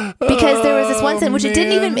 Because there was this one scene, which it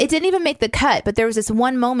didn't even make the cut, but there was this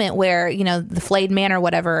one moment where, you know, the flayed man or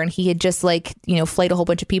whatever, and he had just like, you know, flayed a whole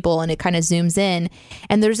bunch of people, and it kind of zooms in,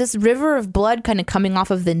 and there's this river of blood kind of coming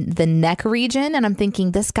off of the neck region, and I'm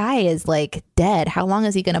thinking, this guy is like dead. How long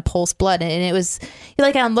is he going to pulse blood? And it was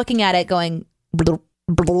like, I'm looking at it going, like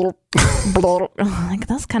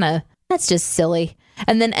that's just silly.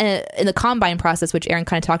 And then in the combine process, which Aaron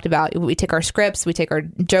kind of talked about, we take our scripts, we take our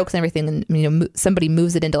jokes and everything, and, you know, somebody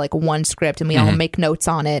moves it into like one script, and we all make notes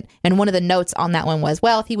on it. And one of the notes on that one was,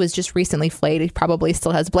 well, if he was just recently flayed, he probably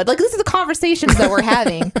still has blood. Like, this is the conversations that we're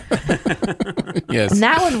having. Yes. And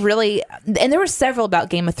that one really, and there were several about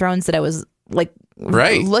Game of Thrones that I was like,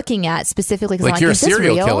 looking at specifically because like, I'm you're like, a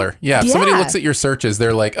serial real? killer. Yeah. If somebody looks at your searches,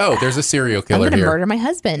 they're like, oh, there's a serial killer I'm going to here. murder my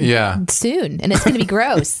husband soon, and it's going to be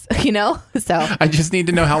gross, you know? So I just need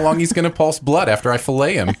to know how long he's going to pulse blood after I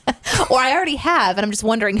fillet him. Or I already have, and I'm just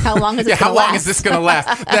wondering how long is it how long is this going to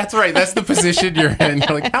last? That's right. That's the position you're in.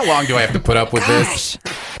 You're like, how long do I have to put up with this?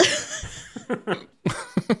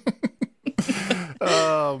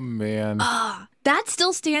 Oh, man. That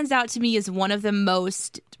still stands out to me as one of the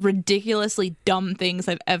most ridiculously dumb things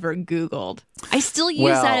I've ever Googled. I still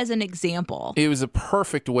use that as an example. It was a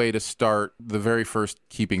perfect way to start the very first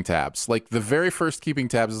Keeping Tabs. Like, the very first Keeping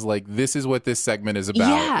Tabs is like, this is what this segment is about.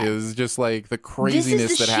 Yeah. It was just like the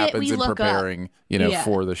craziness that happens in preparing, you know,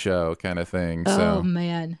 for the show kind of thing. Oh,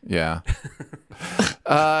 man. Yeah.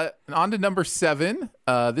 On to number 7.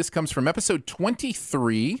 This comes from episode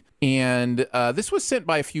 23. And this was sent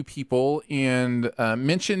by a few people and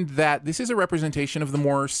mentioned that this is a representation of the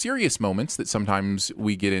more serious moments that sometimes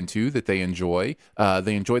we get into that they enjoy.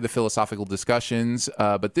 They enjoy the philosophical discussions,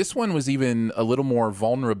 but this one was even a little more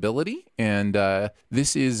vulnerability. And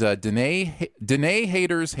this is Danae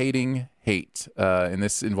haters hating hate. And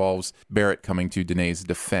this involves Barrett coming to Danae's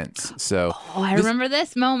defense. So I remember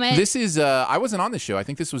this moment. This is I wasn't on the show. I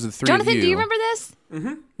think this was the three Jonathan, of you. do you remember this?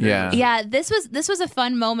 Mm-hmm. Yeah. Yeah, this was a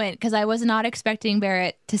fun moment because I was not expecting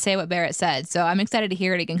Barrett to say what Barrett said. So I'm excited to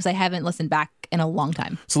hear it again because I haven't listened back in a long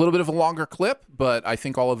time. It's a little bit of a longer clip, but I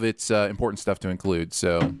think all of it's important stuff to include.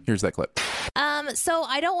 So here's that clip. So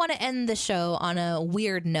I don't want to end the show on a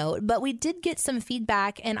weird note, but we did get some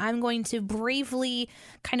feedback, and I'm going to bravely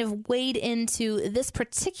kind of wade into this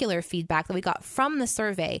particular feedback that we got from the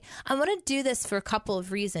survey. I want to do this for a couple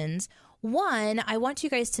of reasons. One, I want you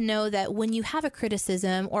guys to know that when you have a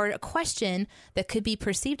criticism or a question that could be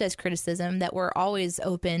perceived as criticism, that we're always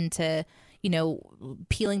open to, you know,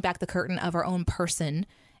 peeling back the curtain of our own person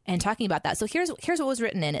and talking about that. So here's what was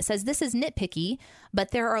written in. It says, this is nitpicky,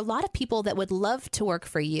 but there are a lot of people that would love to work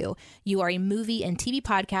for you. You are a movie and TV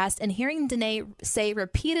podcast, and hearing Danae say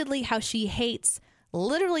repeatedly how she hates,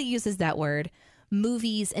 literally uses that word,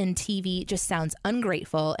 movies and TV just sounds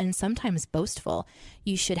ungrateful and sometimes boastful.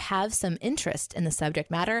 You should have some interest in the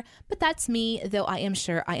subject matter, but that's me, though I am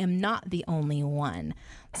sure I am not the only one.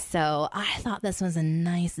 So I thought this was a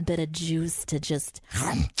nice bit of juice to just,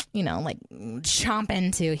 you know, like chomp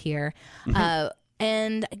into here.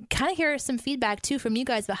 And kind of hear some feedback too from you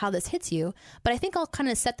guys about how this hits you. But I think I'll kind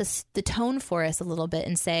of set the tone for us a little bit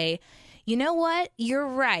and say, you know what? You're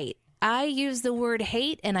right. I use the word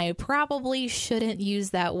hate, and I probably shouldn't use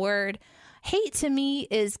that word. Hate to me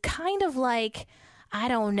is kind of like, I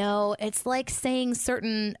don't know, it's like saying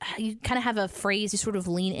you kind of have a phrase you sort of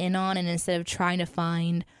lean in on, and instead of trying to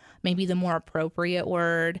find maybe the more appropriate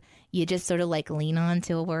word, you just sort of like lean on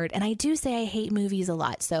to a word. And I do say I hate movies a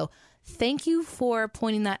lot, so thank you for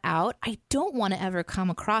pointing that out. I don't want to ever come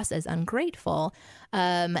across as ungrateful,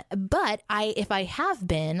 but if I have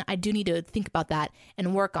been, I do need to think about that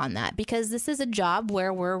and work on that, because this is a job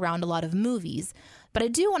where we're around a lot of movies. But I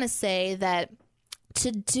do want to say that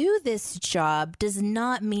to do this job does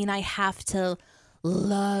not mean I have to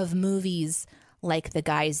love movies like the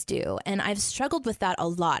guys do. And I've struggled with that a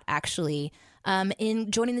lot, actually,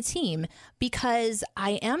 in joining the team, because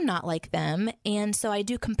I am not like them. And so I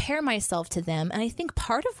do compare myself to them. And I think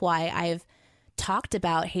part of why I've talked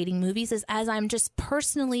about hating movies is as I'm just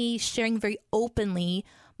personally sharing very openly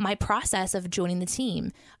my process of joining the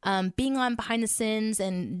team, being on Behind the Sins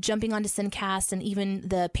and jumping onto Sincast and even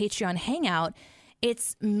the Patreon Hangout.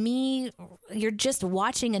 It's me. You're just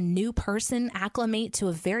watching a new person acclimate to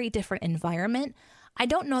a very different environment. I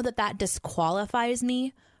don't know that disqualifies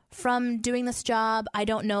me from doing this job. I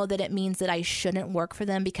don't know that it means that I shouldn't work for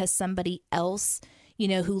them because somebody else,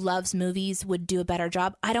 who loves movies would do a better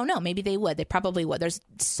job. I don't know. Maybe they would. They probably would. There's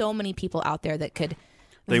so many people out there that could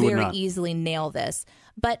very easily nail this.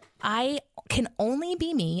 But I can only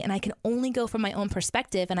be me, and I can only go from my own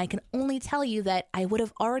perspective, and I can only tell you that I would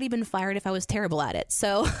have already been fired if I was terrible at it.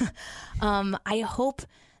 So I hope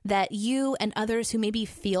that you and others who maybe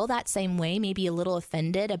feel that same way, maybe a little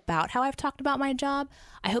offended about how I've talked about my job,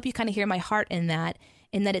 I hope you kind of hear my heart in that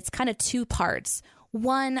it's kind of two parts.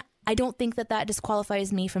 One, I don't think that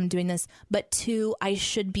disqualifies me from doing this, but two, I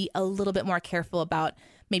should be a little bit more careful about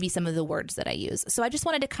maybe some of the words that I use. So I just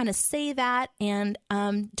wanted to kind of say that. And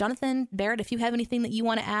Jonathan, Barrett, if you have anything that you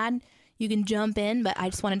want to add, you can jump in, but I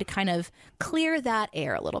just wanted to kind of clear that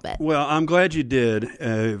air a little bit. Well, I'm glad you did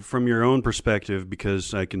from your own perspective,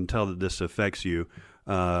 because I can tell that this affects you.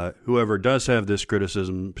 Whoever does have this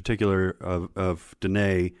criticism, in particular of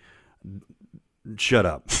Danae, shut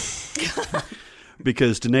up.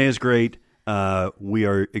 Because Danae is great. We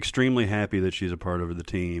are extremely happy that she's a part of the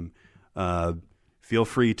team. Feel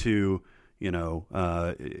free to,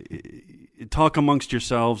 talk amongst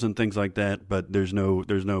yourselves and things like that, but there's no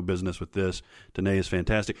business with this. Danae is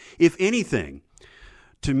fantastic. If anything,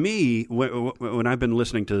 to me, when I've been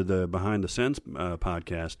listening to the Behind the Scenes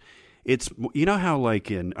podcast, it's, how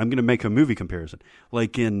like I'm going to make a movie comparison,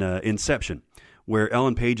 like in Inception, where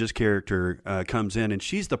Ellen Page's character comes in and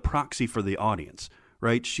she's the proxy for the audience,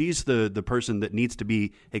 right? She's the person that needs to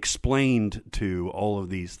be explained to all of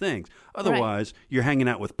these things. Otherwise, you're hanging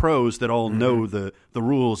out with pros that all know the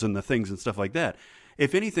rules and the things and stuff like that.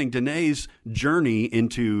 If anything, Danae's journey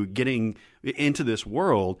into getting into this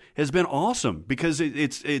world has been awesome, because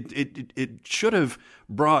it should have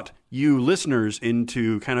brought you listeners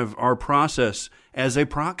into kind of our process as a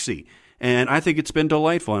proxy. And I think it's been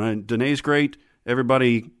delightful. And Danae's great.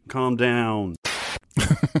 Everybody calm down.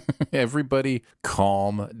 Everybody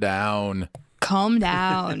calm down. Calm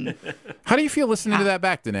down. How do you feel listening to that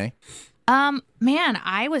back, Danae? Man,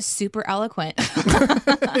 I was super eloquent.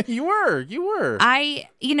 You were.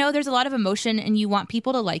 There's a lot of emotion, and you want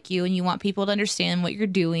people to like you, and you want people to understand what you're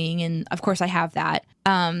doing. And of course I have that.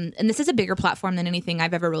 And this is a bigger platform than anything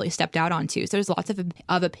I've ever really stepped out onto. So there's lots of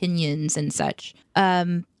opinions and such.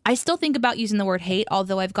 I still think about using the word hate,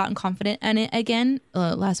 although I've gotten confident in it again.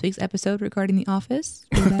 Last week's episode regarding The Office,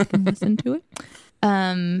 go back and listen to it.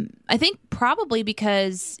 I think probably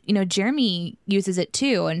because, Jeremy uses it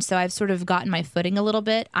too. And so I've sort of gotten my footing a little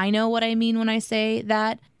bit. I know what I mean when I say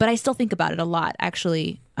that, but I still think about it a lot.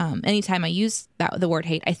 Actually, anytime I use the word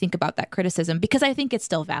hate, I think about that criticism because I think it's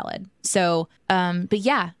still valid. So, but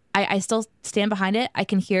yeah, I still stand behind it. I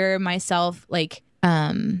can hear myself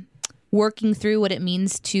working through what it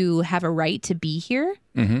means to have a right to be here.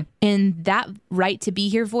 Mm-hmm. And that right to be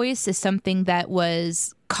here voice is something that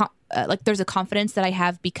was there's a confidence that I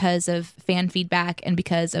have because of fan feedback and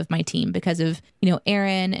because of my team, because of,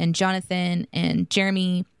 Aaron and Jonathan and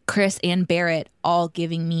Jeremy, Chris and Barrett all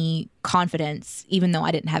giving me confidence, even though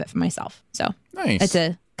I didn't have it for myself. So nice. It's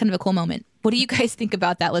a kind of a cool moment. What do you guys think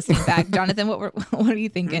about that listening back? Jonathan, what are you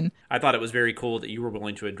thinking? I thought it was very cool that you were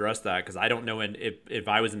willing to address that, because I don't know if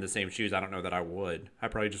I was in the same shoes, I don't know that I would. I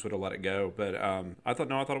probably just would have let it go. But I thought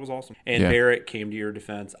it was awesome. And Barrett came to your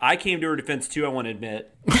defense. I came to her defense too, I want to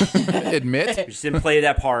admit. Admit? You just didn't play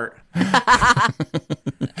that part.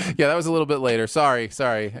 Yeah, that was a little bit later. Sorry.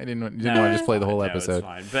 I didn't want to just play the whole episode. It's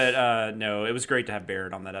fine. But no, it was great to have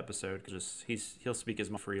Barrett on that episode, because he'll speak his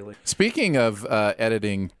mind freely. Speaking of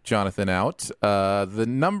editing Jonathan out, the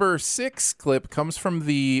number 6 clip comes from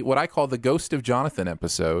what I call the Ghost of Jonathan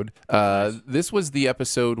episode. This was the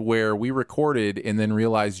episode where we recorded and then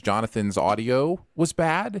realized Jonathan's audio was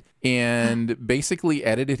bad and basically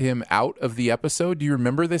edited him out of the episode. Do you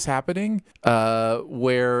remember this happening?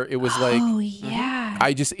 Where it was like, oh yeah,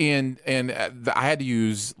 I just and I had to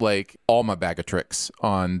use like all my bag of tricks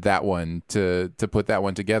on that one to put that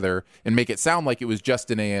one together and make it sound like it was just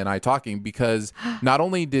Danae and I talking, because not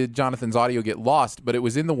only did Jonathan's audio get lost, but it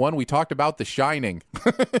was in the one we talked about, The Shining.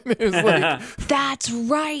 It was like, that's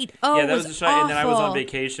right. Oh, yeah, that was The Shining. And then I was on awful.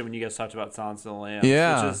 vacation when you guys talked about Silence of the Lambs.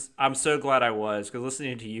 Yeah, which is, I'm so glad I was, because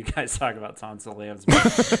listening to you guys talk about Silence of the Lambs.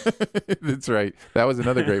 That's right. That was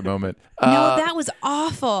another great moment. No, that was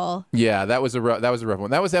awful. Yeah, that was a rough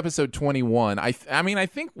one. That was episode 21. I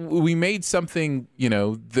think we made something,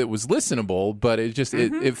 that was listenable, but it just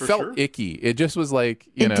it felt icky. It just was like,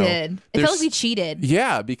 it did. It felt like we cheated.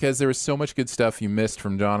 Yeah, because there was so much good stuff you missed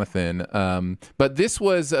from Jonathan. But this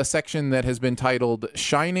was a section that has been titled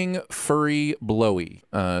 "Shining Furry Blowy."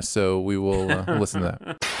 So we will listen to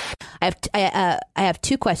that. I have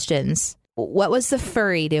 2 questions. what was the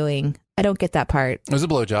furry doing? I don't get that part. It was a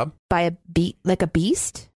blowjob. By a like a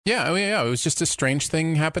beast? Yeah, I mean, yeah, it was just a strange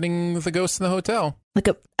thing happening with the ghost in the hotel. Like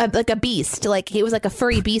a beast. Like it was like a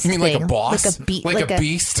furry beast. You mean thing. like a boss? Like a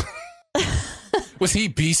beast? Was he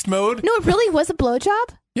beast mode? No, it really was a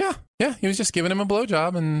blowjob? Yeah. He was just giving him a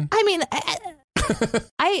blowjob, and I mean,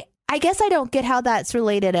 I guess I don't get how that's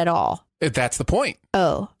related at all. that's the point.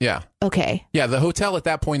 Oh, Yeah. okay. Yeah, the hotel at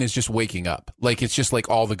that point is just waking up. Like, it's just like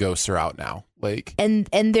all the ghosts are out now. Like, And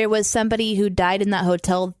there was somebody who died in that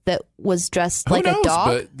hotel that was dressed who like knows? a dog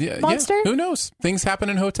But yeah, monster? who knows? Things happen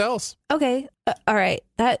in hotels. Okay. All right.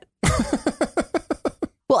 That.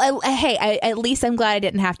 Well, at least I'm glad I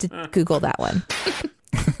didn't have to Google that one.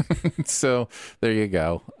 So there you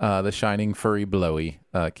go. The Shining Furry Blowy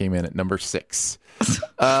came in at number 6.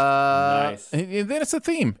 Nice. And then it's a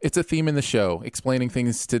theme. It's a theme in the show, explaining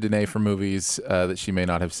things to Danae from movies that she may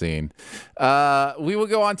not have seen. We will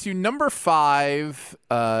go on to number 5.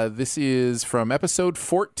 This is from episode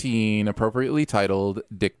 14, appropriately titled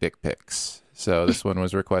Dick Pics. So this one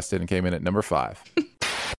was requested and came in at number 5.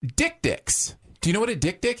 Dick Dicks. Do you know what a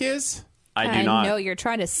Dick is? I do not. know you're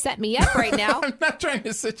trying to set me up right now. I'm not trying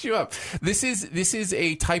to set you up. This is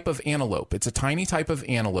a type of antelope. It's a tiny type of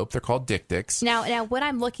antelope. They're called Dicks. Now, when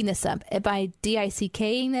I'm looking this up, am I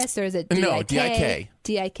DICKing this or is it DIK? No, DIK.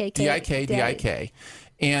 DIK. DIK.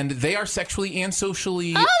 And they are sexually and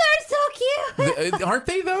socially. Oh, they're so cute. Aren't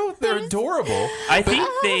they though? They're adorable. I think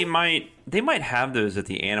they might have those at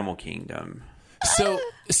the Animal Kingdom.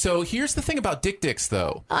 So here's the thing about Dicks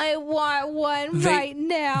though. I want one right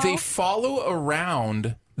now. They follow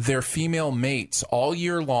around their female mates all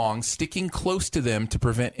year long, sticking close to them to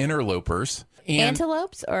prevent interlopers.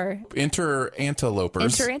 Antelopes or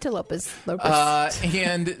Antelopers. Interantelopes.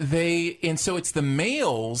 And so it's the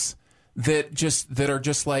males that are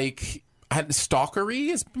just like stalkery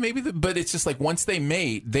is maybe but it's just like once they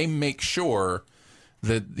mate, they make sure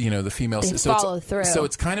that the females follow through. So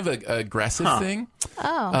it's kind of an aggressive thing.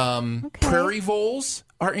 Okay. Prairie voles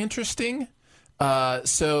are interesting.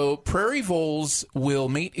 So prairie voles will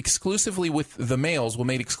mate exclusively with the males, will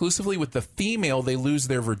mate exclusively with the female they lose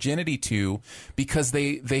their virginity to because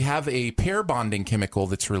they have a pair bonding chemical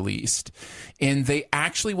that's released. And they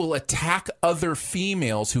actually will attack other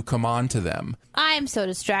females who come on to them. I am so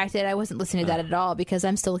distracted. I wasn't listening to that at all because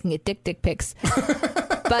I'm still looking at dick pics.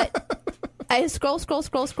 But I scroll,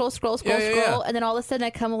 Yeah. and then all of a sudden I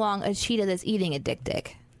come along a cheetah that's eating a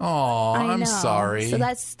dick. Oh, I'm know. sorry. So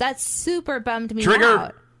that's super bummed me Trigger.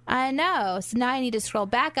 out. I know. So now I need to scroll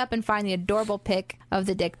back up and find the adorable pic of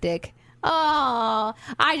the dick. Oh,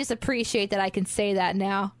 I just appreciate that I can say that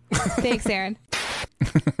now. Thanks, Aaron.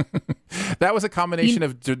 That was a combination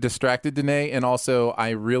of distracted Danae and also I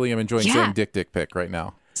really am enjoying saying dick pic right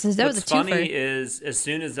now. So that was What's a twofer. funny is as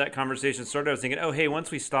soon as that conversation started, I was thinking, oh, hey, once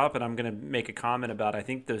we stop it, I'm going to make a comment about I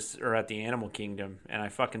think those are at the Animal Kingdom. And I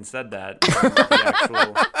fucking said that.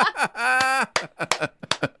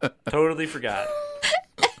 Totally forgot.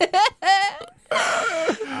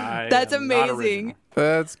 That's am not amazing. original.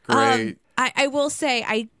 That's great. I will say,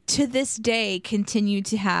 I to this day continue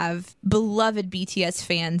to have beloved BTS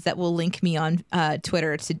fans that will link me on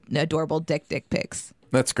Twitter to adorable dick pics.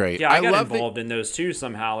 That's great. Yeah, I got love involved in those too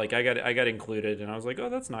somehow. Like I got included, and I was like, "Oh,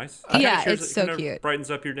 that's nice." Yeah, Kinda it's so kinda cute.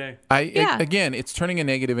 Brightens up your day. Again, it's turning a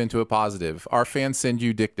negative into a positive. Our fans send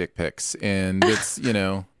you dick pics, and it's it's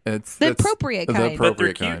The that's appropriate the kind. But they're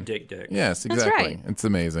appropriate cute kind. dick dicks. Yes, That's exactly. right. It's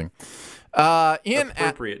amazing.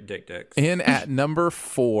 Appropriate dick dicks. In at number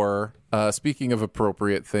 4, speaking of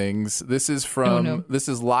appropriate things, this is this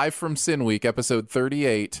is live from Sin Week, episode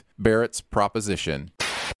 38, Barrett's Proposition.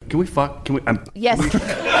 Can we fuck? Can we? Yes.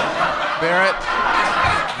 Barrett,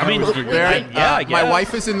 I mean, Barrett, my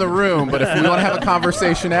wife is in the room, but if we want to have a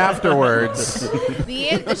conversation afterwards,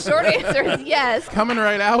 The short answer is yes. coming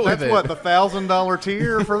right out with That's it. what, the $1,000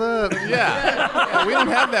 tier for that? Yeah, we don't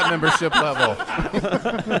have that membership level.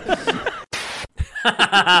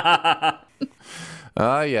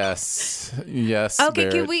 Yes. Okay,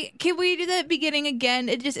 Barrett. can we do the beginning again?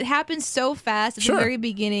 It happens so fast at Sure. the very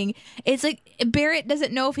beginning. It's like Barrett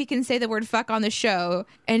doesn't know if he can say the word fuck on the show,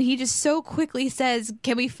 and he just so quickly says,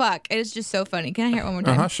 "Can we fuck?" It's just so funny. Can I hear it one more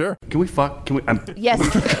time? Sure. Can we fuck? Can we? Yes.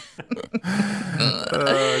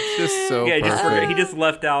 It's just so Yeah, perfect. he just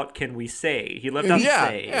left out. Can we say? He left out Yeah,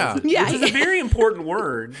 say. yeah. Yeah. Which is a very important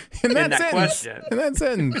word in that sentence. question. In that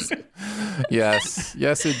sentence. Yes,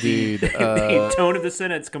 indeed. The tone of the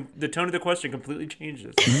sentence, the tone of the question completely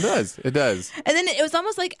changes. It does. And then it was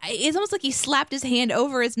almost like he slapped his hand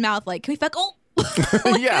over his mouth, like, "Can we fuck?" Oh.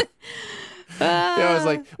 Yeah. Yeah, I was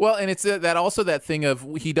like, well, and it's that also that thing of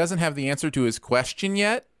he doesn't have the answer to his question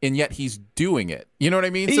yet, and yet he's doing it. You know what I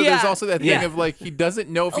mean? So there's also that thing of like he doesn't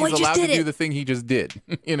know if he's allowed to do the thing he just did.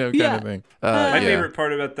 Kind of thing. My favorite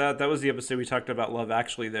part about that was the episode we talked about Love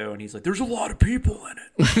Actually, though, and he's like, "There's a lot of people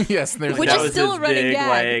in it." Yes, and there's Which that is was still his a running big,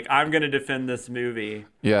 gag. like, I'm going to defend this movie.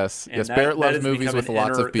 yes. And Barrett loves has movies become with an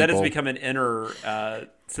lots of people. That has become an inner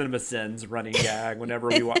Cinema Sins running gag.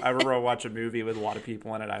 Whenever I watch a movie with a lot of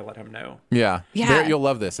people in it, I let him know. Yeah. Barrett, you'll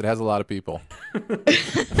love this. It has a lot of people.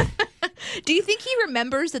 Do you think he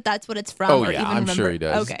remembers that that's what it's from? Oh, or yeah, even I'm remember? sure he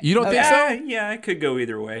does. Okay. You don't think so? Yeah, it could go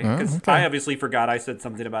either way. Because I obviously forgot I said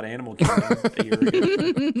something about Animal Kingdom a year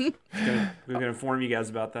ago. We're going to inform you guys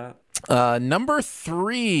about that. Number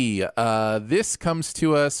 3. This comes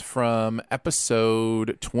to us from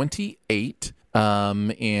episode 28.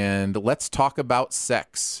 And let's talk about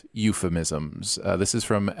sex euphemisms. This is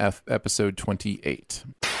from episode 28.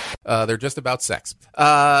 They're just about sex.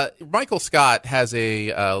 Michael Scott has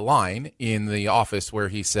a line in The Office where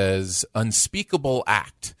he says, unspeakable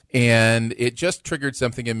act. And it just triggered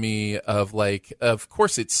something in me of like, of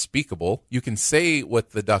course it's speakable. You can say what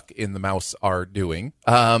the duck and the mouse are doing.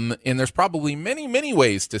 And there's probably many, many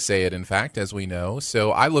ways to say it, in fact, as we know.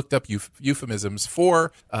 So I looked up euphemisms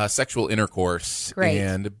for sexual intercourse. Great.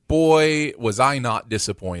 And boy, was I not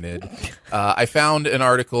disappointed. I found an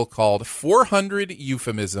article called 400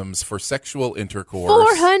 Euphemisms for Sexual Intercourse.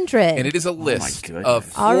 400. And it is a list of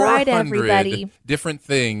 400 All right, everybody. different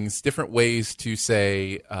things, different ways to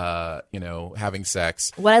say, having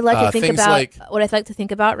sex. What I'd like to think things about, like- what I'd like to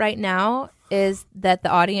think about right now is that the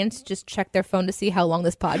audience just check their phone to see how long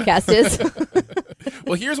this podcast is.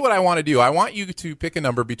 Well, here's what I want to do. I want you to pick a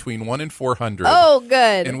number between 1 and 400. Oh,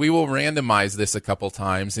 good. And we will randomize this a couple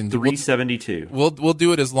times. And 372. We'll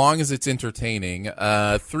do it as long as it's entertaining.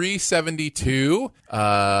 372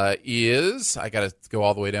 is, I got to go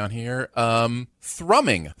all the way down here.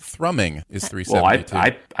 Thrumming. Thrumming is 372.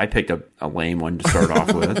 Well, I picked a lame one to start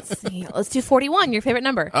off with. Let's do 41, your favorite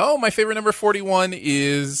number. Oh, my favorite number 41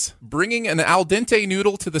 is bringing an al dente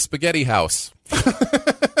noodle to the spaghetti house.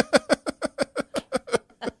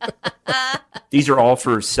 These are all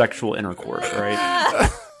for sexual intercourse, right?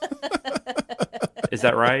 Is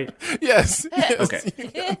that right? Yes. Okay.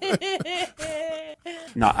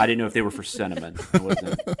 No, I didn't know if they were for cinnamon. I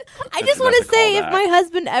wasn't. I just want to say, if my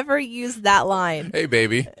husband ever used that line, Hey,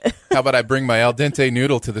 baby. How about I bring my al dente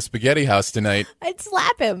noodle to the spaghetti house tonight? I'd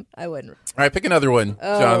slap him. I wouldn't. All right, pick another one,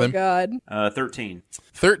 Jonathan. Oh, God. 13.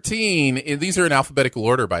 13. These are in alphabetical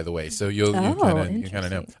order, by the way, so you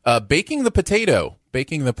kind of know. Baking the potato.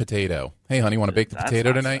 Baking the potato. Hey, honey, want to bake the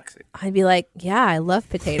potato tonight? Sexy. I'd be like, yeah, I love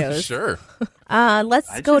potatoes. Sure.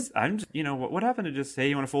 Let's go what happened to just say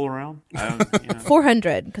you want to fool around?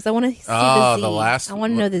 400, because I want to see the Z. The last. I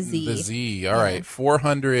want to know the Z. The Z. All right,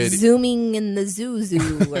 400. Zooming in the zoo.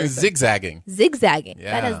 Or Zigzagging. Zigzagging.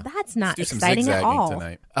 Yeah. That's not Let's do some exciting at zigzagging all.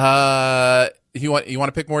 tonight. You want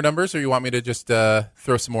to pick more numbers, or you want me to just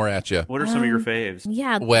throw some more at you? What are some of your faves?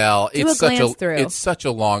 Yeah. Well, do a glance through. it's such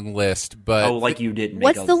a long list, but Like you didn't make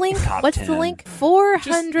What's the link? top What's 10. the link?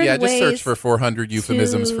 400 just ways. search for 400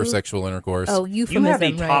 euphemisms for to- sexual intercourse. Oh, You euphemism, have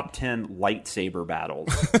a right? top 10 lightsaber battles.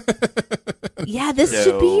 Yeah, this So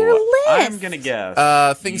should be your list. I'm going to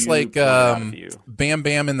guess. Things you like pointed out a few. Bam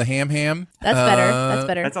Bam and the Ham Ham. That's better. That's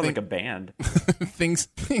better. That sounds like a band. Things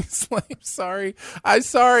like I'm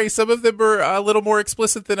sorry. Some of them are a little more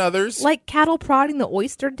explicit than others. Like cattle prodding the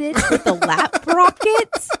oyster ditch with the lap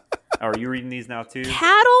rockets. Are you reading these now too?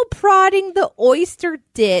 Cattle prodding the oyster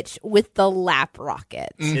ditch with the lap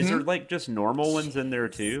rockets. Is there like just normal ones in there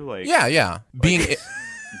too? Like yeah. Being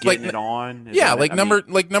getting it on. Is yeah, that like it? I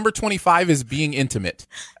mean, number 25 is being intimate.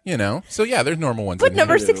 So yeah, there's normal ones. But in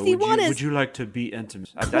number here. 61 is Would you like to be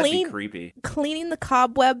intimate? That'd be clean- creepy. cleaning the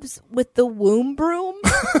cobwebs with the womb broom.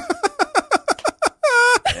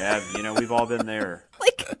 Yeah, we've all been there.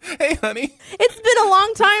 Hey, honey, It's been a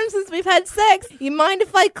long time since we've had sex. You mind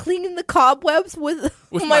if I clean the cobwebs with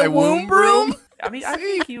my womb broom? I mean, I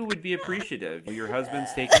think you would be appreciative. Your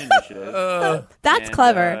husband's taking initiative. That's and,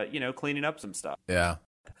 clever. Cleaning up some stuff. Yeah.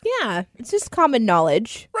 Yeah, it's just common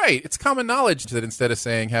knowledge. Right. It's common knowledge that instead of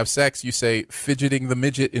saying have sex, you say fidgeting the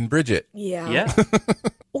midget in Bridget. Yeah.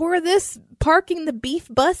 Or this parking the beef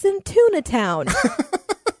bus in Tuna Town.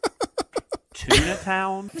 Tuna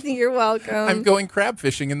Town. You're welcome. I'm going crab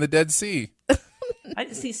fishing in the Dead Sea. I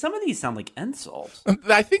see. Some of these sound like insults.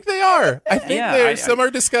 I think they are. I think Yeah, some are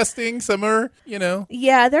disgusting. Some are,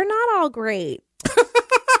 Yeah, they're not all great.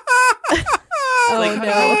 Like,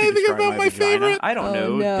 no. how would you I think describe about my vagina? favorite. I don't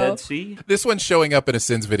know. no. Dead Sea. This one's showing up in a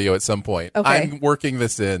Sins video at some point. Okay. I'm working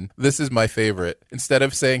this in. This is my favorite. Instead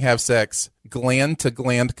of saying have sex, gland to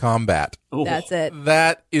gland combat. Ooh. That's it.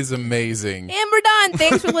 That is amazing. And we're done.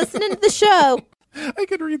 Thanks for listening to the show. I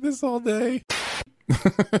could read this all day.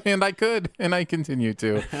 And I could, and I continue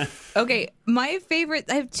to. Okay, my favorite.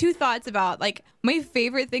 I have two thoughts about my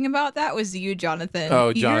favorite thing about that was you, Jonathan.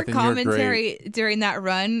 Oh, Jonathan, your you're commentary during that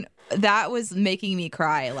run that was making me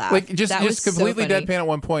cry. Laugh. Like just That was so completely funny. deadpan at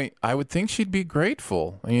one point. I would think she'd be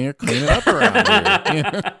grateful. I mean, you're cleaning up around here. You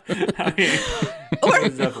know? I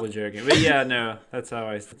was definitely joking, but yeah, no, that's how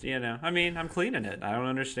I. I mean, I'm cleaning it. I don't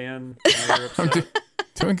understand. Why you're upset.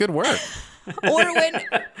 Doing good work. Or when,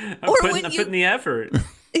 I'm putting the effort.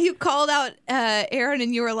 you called out Aaron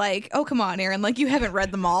and you were like, "Oh, come on, Aaron! Like you haven't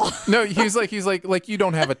read them all." No, he's like you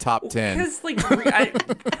don't have a top 10. Because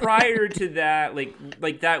prior to that,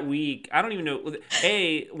 like that week, I don't even know.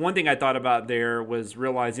 One thing I thought about there was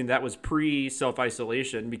realizing that was pre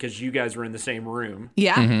self-isolation because you guys were in the same room.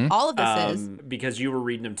 Yeah, all of this is. Because you were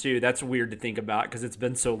reading them too. That's weird to think about because it's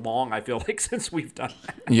been so long. I feel like since we've done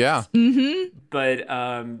that. Yeah.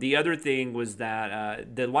 But the other thing was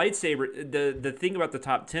that the lightsaber, the thing about the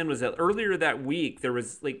top 10 was that earlier that week, there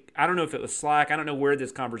was I don't know if it was Slack. I don't know where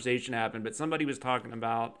this conversation happened, but somebody was talking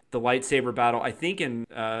about the lightsaber battle, I think in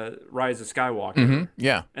Rise of Skywalker.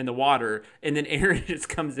 Yeah. And the water. And then Aaron just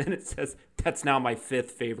comes in and says, "That's now my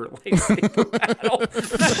 5th favorite lightsaber battle."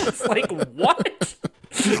 It's like, what?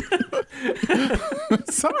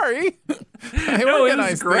 Sorry. No, it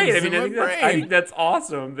was great. I things mean, in my I brain. think that's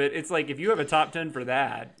awesome. But it's like, if you have a top 10 for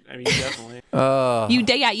that, I mean, definitely. You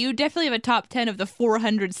definitely have a top 10 of the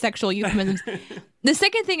 400 sexual euphemisms. The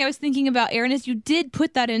second thing I was thinking about, Aaron, is you did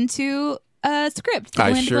put that into a script.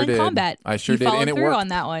 I sure did. Combat. I sure you did, followed and it through worked on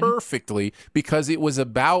that one perfectly because it was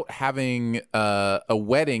about having a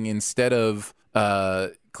wedding instead of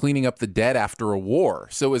cleaning up the dead after a war.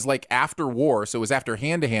 So it was like after war. So it was after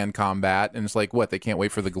hand-to-hand combat, and it's like what they can't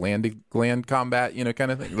wait for the gland combat,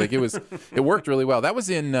 kind of thing. Like it worked really well. That was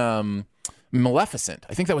in Maleficent.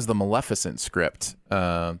 I think that was the Maleficent script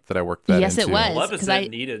that I worked that Yes, into. it was. Maleficent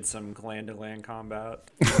needed some gland-to-gland combat.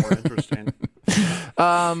 More interesting.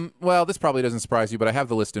 Well, this probably doesn't surprise you, but I have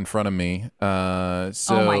the list in front of me. So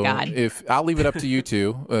Oh my God. If I'll leave it up to you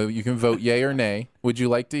two. You can vote yay or nay. Would you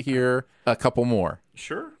like to hear a couple more?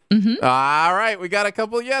 Sure. All right, we got a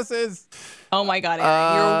couple yeses. Oh my God,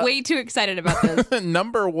 Aaron, you're way too excited about this.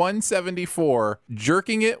 Number 174,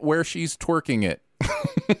 jerking it where she's twerking it.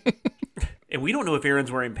 And we don't know if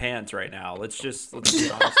Aaron's wearing pants right now. Let's be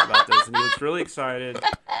honest about this. And he looks really excited.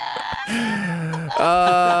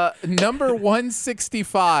 Number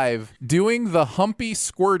 165, doing the humpy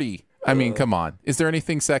squirty. I mean, come on. Is there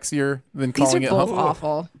anything sexier than These are calling it both hump?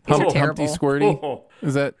 awful. These are terrible. Humpty squirty? Oh,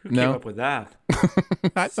 Is that who came no? up with that?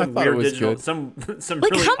 I Some thought it weird was digital, good. some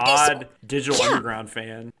Like really Humpty odd digital underground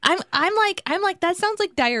fan. I'm like that sounds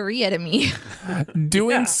like diarrhea to me.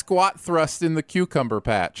 Doing Yeah. squat thrust in the cucumber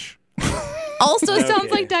patch. Also sounds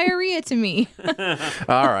Okay. like diarrhea to me.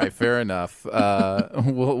 All right, fair enough.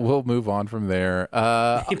 We'll move on from there.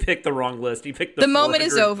 He picked the wrong list. He picked The moment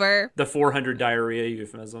is 400 over. The 400 diarrhea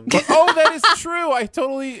euphemism. Oh, that is true.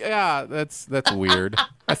 That's weird.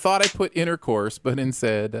 I thought I put intercourse, but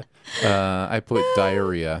instead I put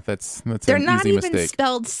diarrhea. That's They're an not easy even mistake.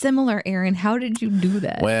 spelled similar, Aaron. How did you do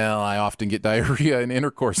that? Well, I often get diarrhea and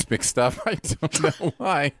intercourse mixed up. I don't know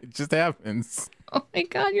why. It just happens. Oh my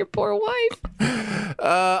God, your poor wife.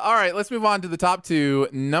 All right, let's move on to the top two.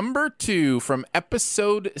 Number 2 from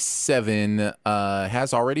episode 7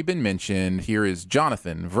 has already been mentioned. Here is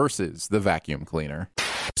Jonathan versus the vacuum cleaner.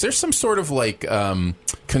 Is there some sort of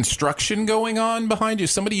construction going on behind you?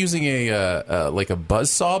 Somebody using a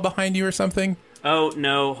buzzsaw behind you or something? Oh,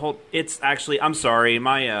 no. It's actually, I'm sorry.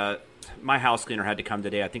 My house cleaner had to come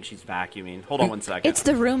today. I think she's vacuuming. Hold on one second. It's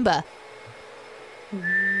the Roomba.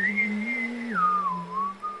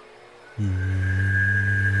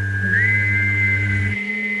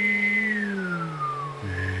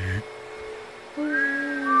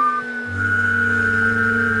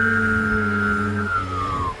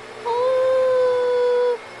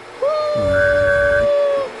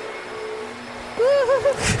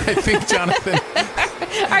 I think Jonathan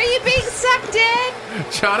Are you being sucked in?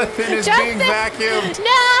 Jonathan is being vacuumed.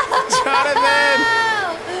 No! Jonathan!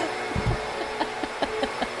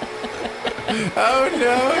 Oh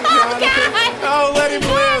no, Jonathan! Oh, let him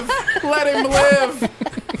live! Let him live!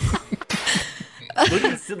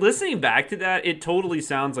 Listening back to that, it totally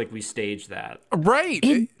sounds like we staged that.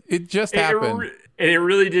 Right. It just happened. And it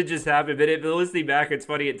really did just happen. But listening back, it's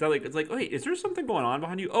funny. It's like, wait, is there something going on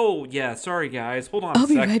behind you? Oh, yeah. Sorry, guys. Hold on a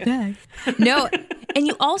second. I'll be right back. No, and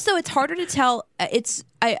you also, it's harder to tell.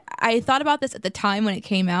 I thought about this at the time when it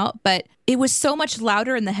came out, but it was so much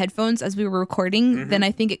louder in the headphones as we were recording than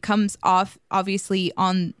I think it comes off, obviously,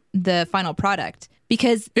 on the final product.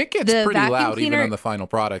 Because it gets the pretty vacuum loud cleaner, even on the final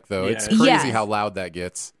product, though. Yeah. It's crazy Yes. how loud that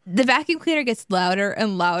gets. The vacuum cleaner gets louder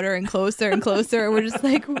and louder and closer and closer. And we're just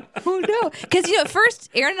like, oh no. Because, at first,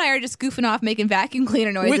 Aaron and I are just goofing off making vacuum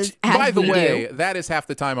cleaner noises. Which, as by the we way, do. that is half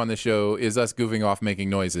the time on the show is us goofing off making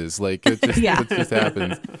noises. Like it just, Yeah. it just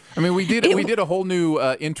happens. I mean, we did a whole new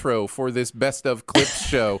intro for this best of clips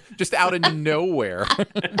show just out of nowhere.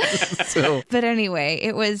 So But anyway,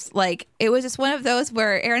 it was just one of those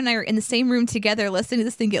where Aaron and I are in the same room together listening to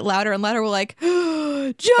this thing get louder and louder. We're like,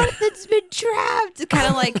 oh, Jonathan's been trapped. Kind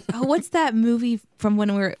of like, oh, what's that movie from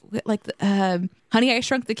when we were like, Honey, I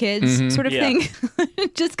Shrunk the Kids sort of Yeah. thing.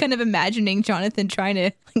 Just kind of imagining Jonathan trying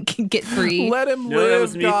to get free. let him No, that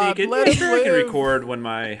was live, me God. thinking, Let yeah, him sure, I can live. record when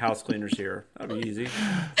my house cleaner's here. That'll be easy.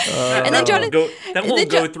 And then Jonathan, That won't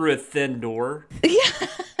go through a thin door.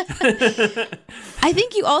 I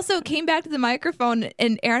think you also came back to the microphone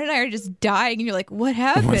and Aaron and I are just dying and you're like, what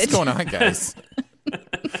happened? What's going on, guys?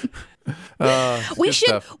 We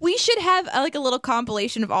should have a little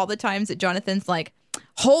compilation of all the times that Jonathan's like,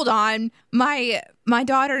 hold on, my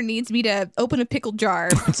daughter needs me to open a pickle jar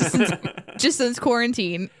just since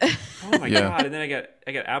quarantine. Oh my Yeah. god! And then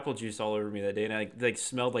I got apple juice all over me that day, and I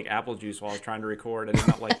smelled like apple juice while I was trying to record. I did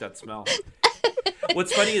not like that smell.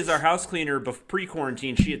 What's funny is our house cleaner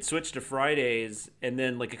pre-quarantine, she had switched to Fridays, and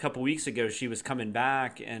then a couple weeks ago she was coming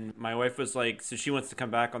back, and my wife was like, so she wants to come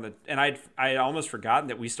back on and I'd almost forgotten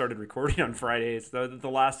that we started recording on Fridays. The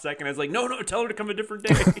last second, I was like, no, tell her to come a different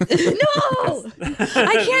day. No,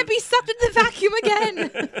 I can't be sucked into the vacuum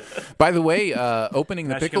again. By the way, opening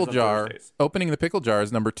the Now she pickle comes on jar. Thursdays. Opening the pickle jar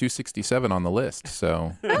is number 267 on the list.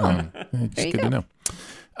 So it's you good go. to know.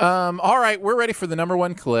 All right, we're ready for the number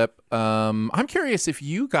one clip. I'm curious if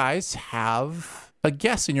you guys have a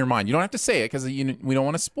guess in your mind. You don't have to say it because we don't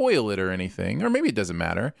want to spoil it or anything, or maybe it doesn't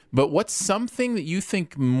matter. But what's something that you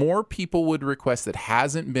think more people would request that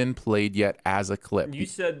hasn't been played yet as a clip? You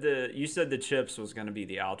said the chips was going to be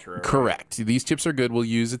the outro. right? Correct. These chips are good. We'll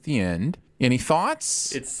use at the end. Any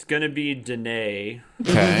thoughts? It's going to be Danae.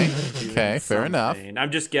 Okay. doing Okay. Fair enough. something. I'm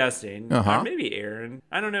just guessing. Uh-huh. Or maybe Aaron.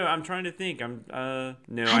 I don't know. I'm trying to think. No, I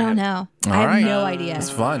don't know. All I have right. no idea. It's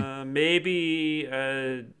fun. Maybe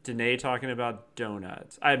Danae talking about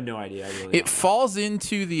donuts. I have no idea. I really It don't know. falls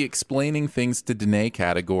into the explaining things to Danae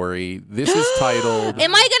category. This is titled.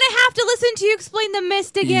 Am I gonna have to listen to you explain the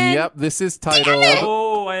mist again? Yep, this is titled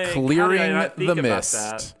Oh, how did I Clearing not think the about Mist.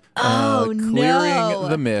 that? Clearing no.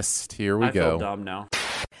 the Mist. Here we I feel go. dumb now.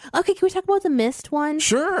 Okay, can we talk about the mist one?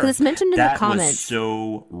 Sure. Because it's mentioned in the That was comments.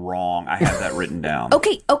 so wrong. I had that written down.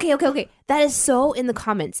 Okay. That is so in the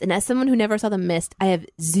comments. And as someone who never saw the mist, I have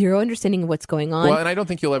zero understanding of what's going on. Well, and I don't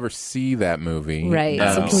think you'll ever see that movie. Right.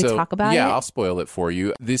 So can we talk about yeah, it? I'll spoil it for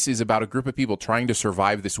you. This is about a group of people trying to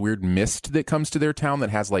survive this weird mist that comes to their town that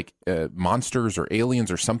has monsters or aliens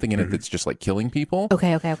or something in it that's just killing people.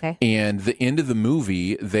 Okay. And the end of the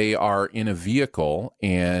movie, they are in a vehicle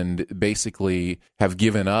and basically have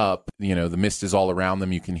given up. The mist is all around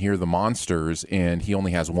them. You can hear the monsters, and he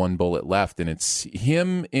only has one bullet left, and it's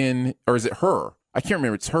him or is it her? I can't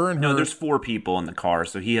remember. It's her and her. No, there's 4 people in the car,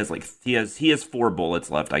 so he has 4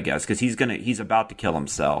 bullets left, I guess, because he's about to kill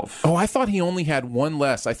himself. Oh, I thought he only had one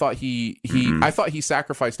less. I thought I thought he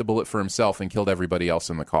sacrificed a bullet for himself and killed everybody else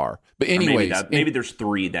in the car. But Or anyways, maybe there's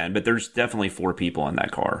 3 then, but there's definitely 4 people in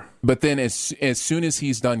that car. but then as soon as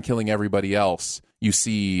he's done killing everybody else, you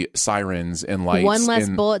see sirens and lights. One less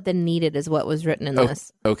and, bullet than needed is what was written in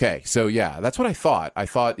this. Okay, so yeah, that's what I thought. I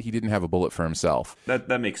thought he didn't have a bullet for himself. That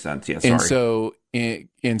makes sense. Yeah, sorry.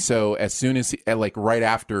 And so as soon as right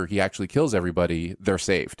after he actually kills everybody, they're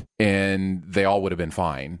saved, and they all would have been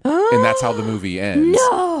fine. And that's how the movie ends.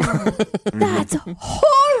 No, that's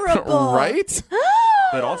horrible. Right?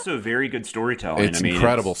 But also very good storytelling. It's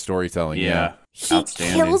incredible storytelling. Yeah. He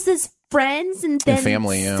Outstanding. kills his friends and then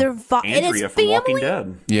family, yeah. survive. Andrea from Walking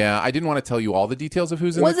Dead. Yeah, I didn't want to tell you all the details of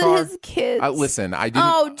who's in Was the car. it his kids? Listen, I didn't.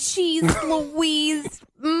 Oh, jeez, Louise,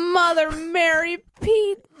 Mother Mary,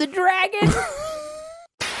 Pete the Dragon.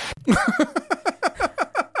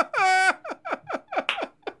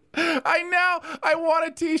 I want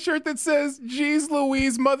a t-shirt that says "Jeez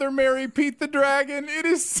Louise, Mother Mary, Pete the Dragon."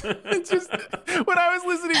 It's just, when I was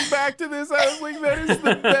listening back to this, I was like, that is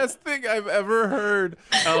the best thing I've ever heard.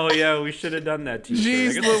 Oh yeah, we should have done that t-shirt.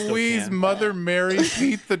 Jeez Louise, Mother Mary,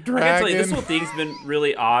 Pete the I gotta Dragon. tell you, this whole thing's been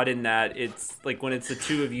really odd in that it's like when it's the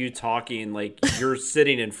two of you talking, like you're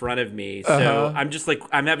sitting in front of me, so I'm just like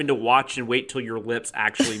I'm having to watch and wait till your lips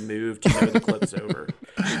actually move to know the clip's over.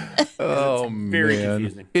 Oh, very man.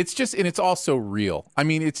 confusing. It's just, and it's also real. I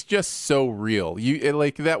mean, it's just so real.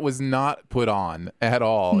 Like, that was not put on at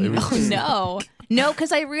all. It was just, No,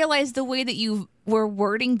 because I realized the way that you were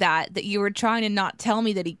wording that you were trying to not tell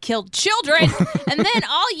me that he killed children. And then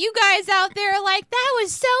all you guys out there are like, that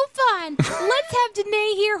was so fun. Let's have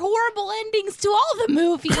Danae hear horrible endings to all the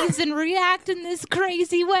movies and react in this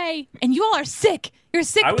crazy way. And you all are sick. You're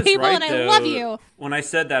sick people, right, and I though. love you. When I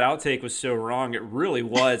said that outtake was so wrong, it really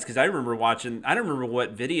was, because I remember watching. I don't remember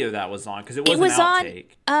what video that was on, because it was an outtake.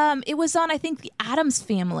 It was on, I think, the Addams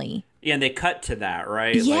Family. Yeah, and they cut to that,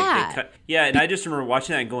 right? Yeah. Like and I just remember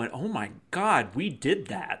watching that and going, "Oh my God, we did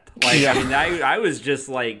that!" Like, I mean, I was just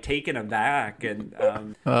like taken aback, and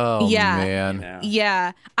oh Yeah. man. you know.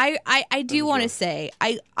 Yeah, I do want to say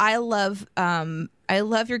I love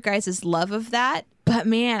your guys' love of that. But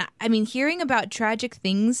man, I mean, hearing about tragic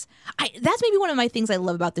things, that's maybe one of my things I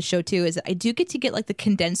love about the show too, is that I do get to get like the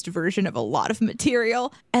condensed version of a lot of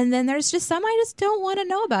material, and then there's just some I just don't want to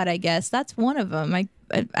know about. I guess that's one of them.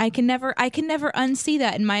 I can never unsee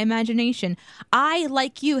that in my imagination. I,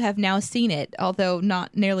 like you, have now seen it, although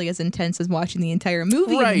not nearly as intense as watching the entire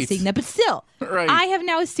movie and seeing that. But still, I have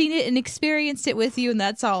now seen it and experienced it with you, and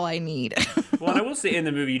that's all I need. Well, and I will say, in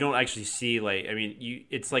the movie, you don't actually see, like, I mean,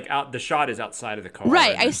 it's like the shot is outside of the car.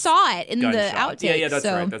 Right, I saw it in the gunshot. outtake. Yeah, that's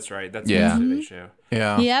so. right. That's right. That's Yeah. what they show.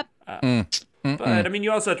 Yeah. Yep. But I mean,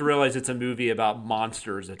 you also have to realize it's a movie about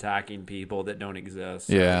monsters attacking people that don't exist.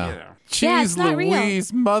 So, Yeah. you know. Yeah, it's Jeez not real.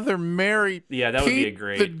 Louise, Mother Mary. Yeah, that would be a Pete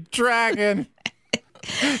great- the Dragon. It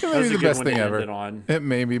may That was be a the good best one thing to ever. end it on. It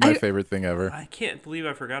may be my favorite thing ever. I can't believe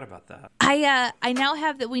I forgot about that. I now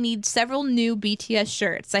have that we need several new BTS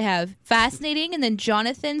shirts. I have fascinating, and then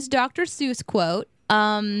Jonathan's Dr. Seuss quote.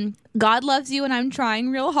 God loves you, and I'm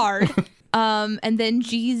trying real hard. And then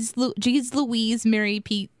Jeez Louise, Mary,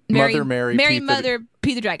 Mother Mary, Pete the- Mother,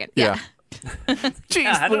 Pete the Dragon. Yeah.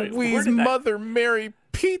 Jeez Louise, Mother Mary,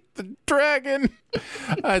 Pete the Dragon.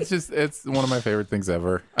 It's one of my favorite things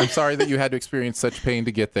ever. I'm sorry that you had to experience such pain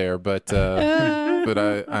to get there, but I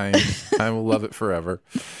will love it forever.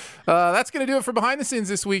 That's going to do it for Behind the Scenes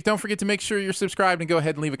this week. Don't forget to make sure you're subscribed and go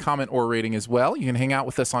ahead and leave a comment or rating as well. You can hang out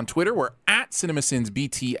with us on Twitter. We're at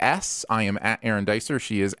CinemaSinsBTS. I am at Aaron Dicer.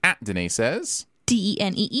 She is at Danae Says.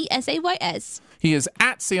 DENEESAYS. He is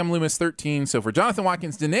at Sam Loomis 13. So for Jonathan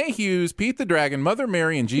Watkins, Danae Hughes, Pete the Dragon, Mother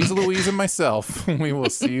Mary, and Jeez Louise and myself, we will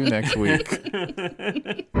see you next week.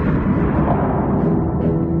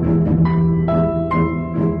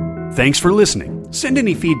 Thanks for listening. Send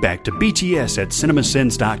any feedback to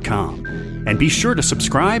bts@cinemasins.com. And be sure to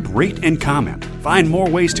subscribe, rate, and comment. Find more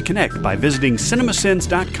ways to connect by visiting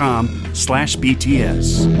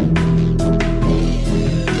cinemasins.com/BTS.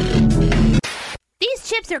 These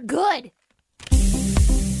chips are good.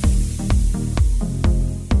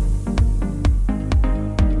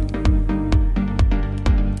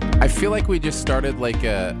 I feel like we just started like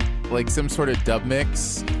some sort of dub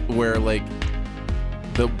mix where like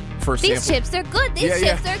the first These sample. chips are good. These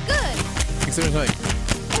chips are good. Somebody's like,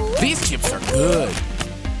 these chips are good.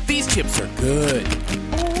 These chips are good.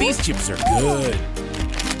 These chips are good.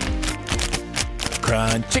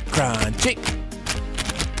 Crunchy, crunchy.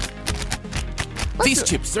 These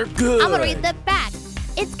chips are good. I'm gonna read the back.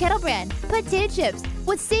 It's Kettle Brand potato chips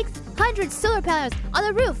with 600 solar panels on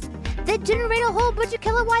the roof that generate a whole bunch of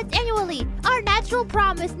kilowatts annually. Our natural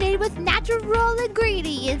promise made with natural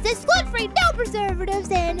ingredients. It's gluten-free, no preservatives,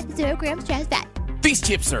 and 0 grams trans fat. These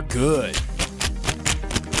chips are good.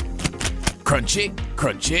 Crunchy,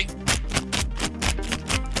 crunchy.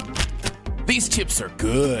 These chips are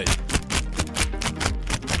good.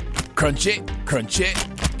 Crunchy, crunchy.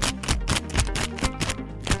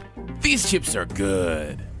 These chips are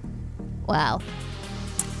good. Wow.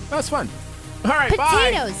 That was fun. All right,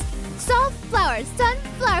 Potatoes, bye. salt, flour,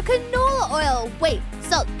 sunflower, canola oil. Wait,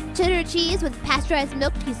 salt, cheddar cheese with pasteurized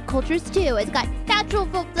milk cheese cultures too. It's got natural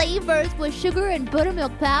flavors with sugar and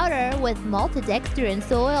buttermilk powder with maltodextrin and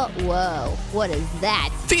soy oil. Whoa, what is that?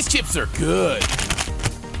 These chips are good.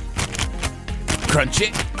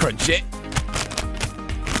 Crunchy, crunchy.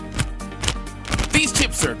 These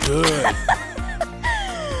chips are good.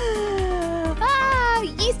 Ah,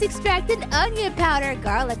 you yeast-extracted onion powder,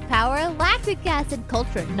 garlic powder, lactic acid,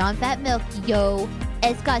 cultured non-fat milk. Yo,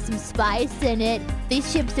 it's got some spice in it.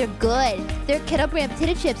 These chips are good. They're Kettle Brand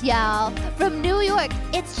potato chips, y'all. From New York,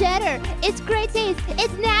 it's cheddar. It's great taste.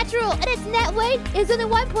 It's natural. And its net weight is only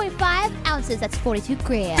 1.5 ounces. That's 42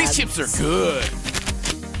 grams. These chips are good.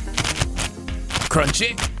 Crunch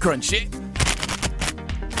it, crunch it.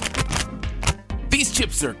 These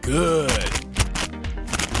chips are good.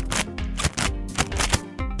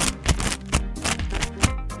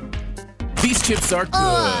 These chips are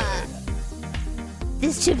good.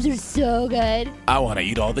 These chips are so good. I want to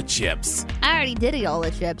eat all the chips. I already did eat all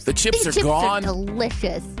the chips. The chips These are gone. Are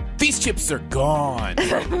delicious. These chips are gone.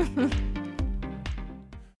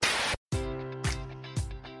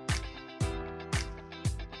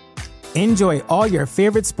 Enjoy all your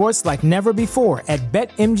favorite sports like never before at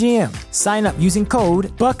BetMGM. Sign up using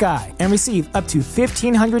code Buckeye and receive up to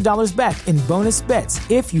 $1,500 back in bonus bets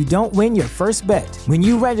if you don't win your first bet. When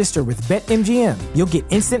you register with BetMGM, you'll get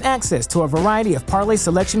instant access to a variety of parlay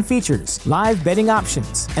selection features, live betting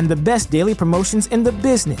options, and the best daily promotions in the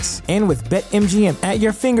business. And with BetMGM at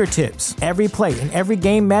your fingertips, every play and every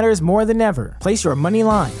game matters more than ever. Place your money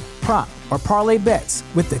line, prop, or parlay bets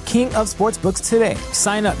with the king of sportsbooks today.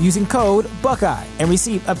 Sign up using code Buckeye and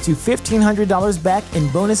receive up to $1,500 back in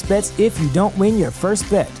bonus bets if you don't win your first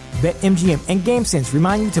bet. BetMGM and GameSense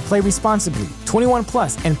remind you to play responsibly. 21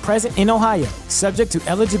 plus and present in Ohio, subject to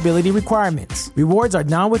eligibility requirements. Rewards are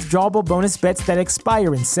non-withdrawable bonus bets that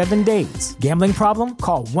expire in 7 days. Gambling problem?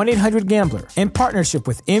 Call 1-800-GAMBLER in partnership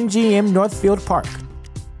with MGM Northfield Park.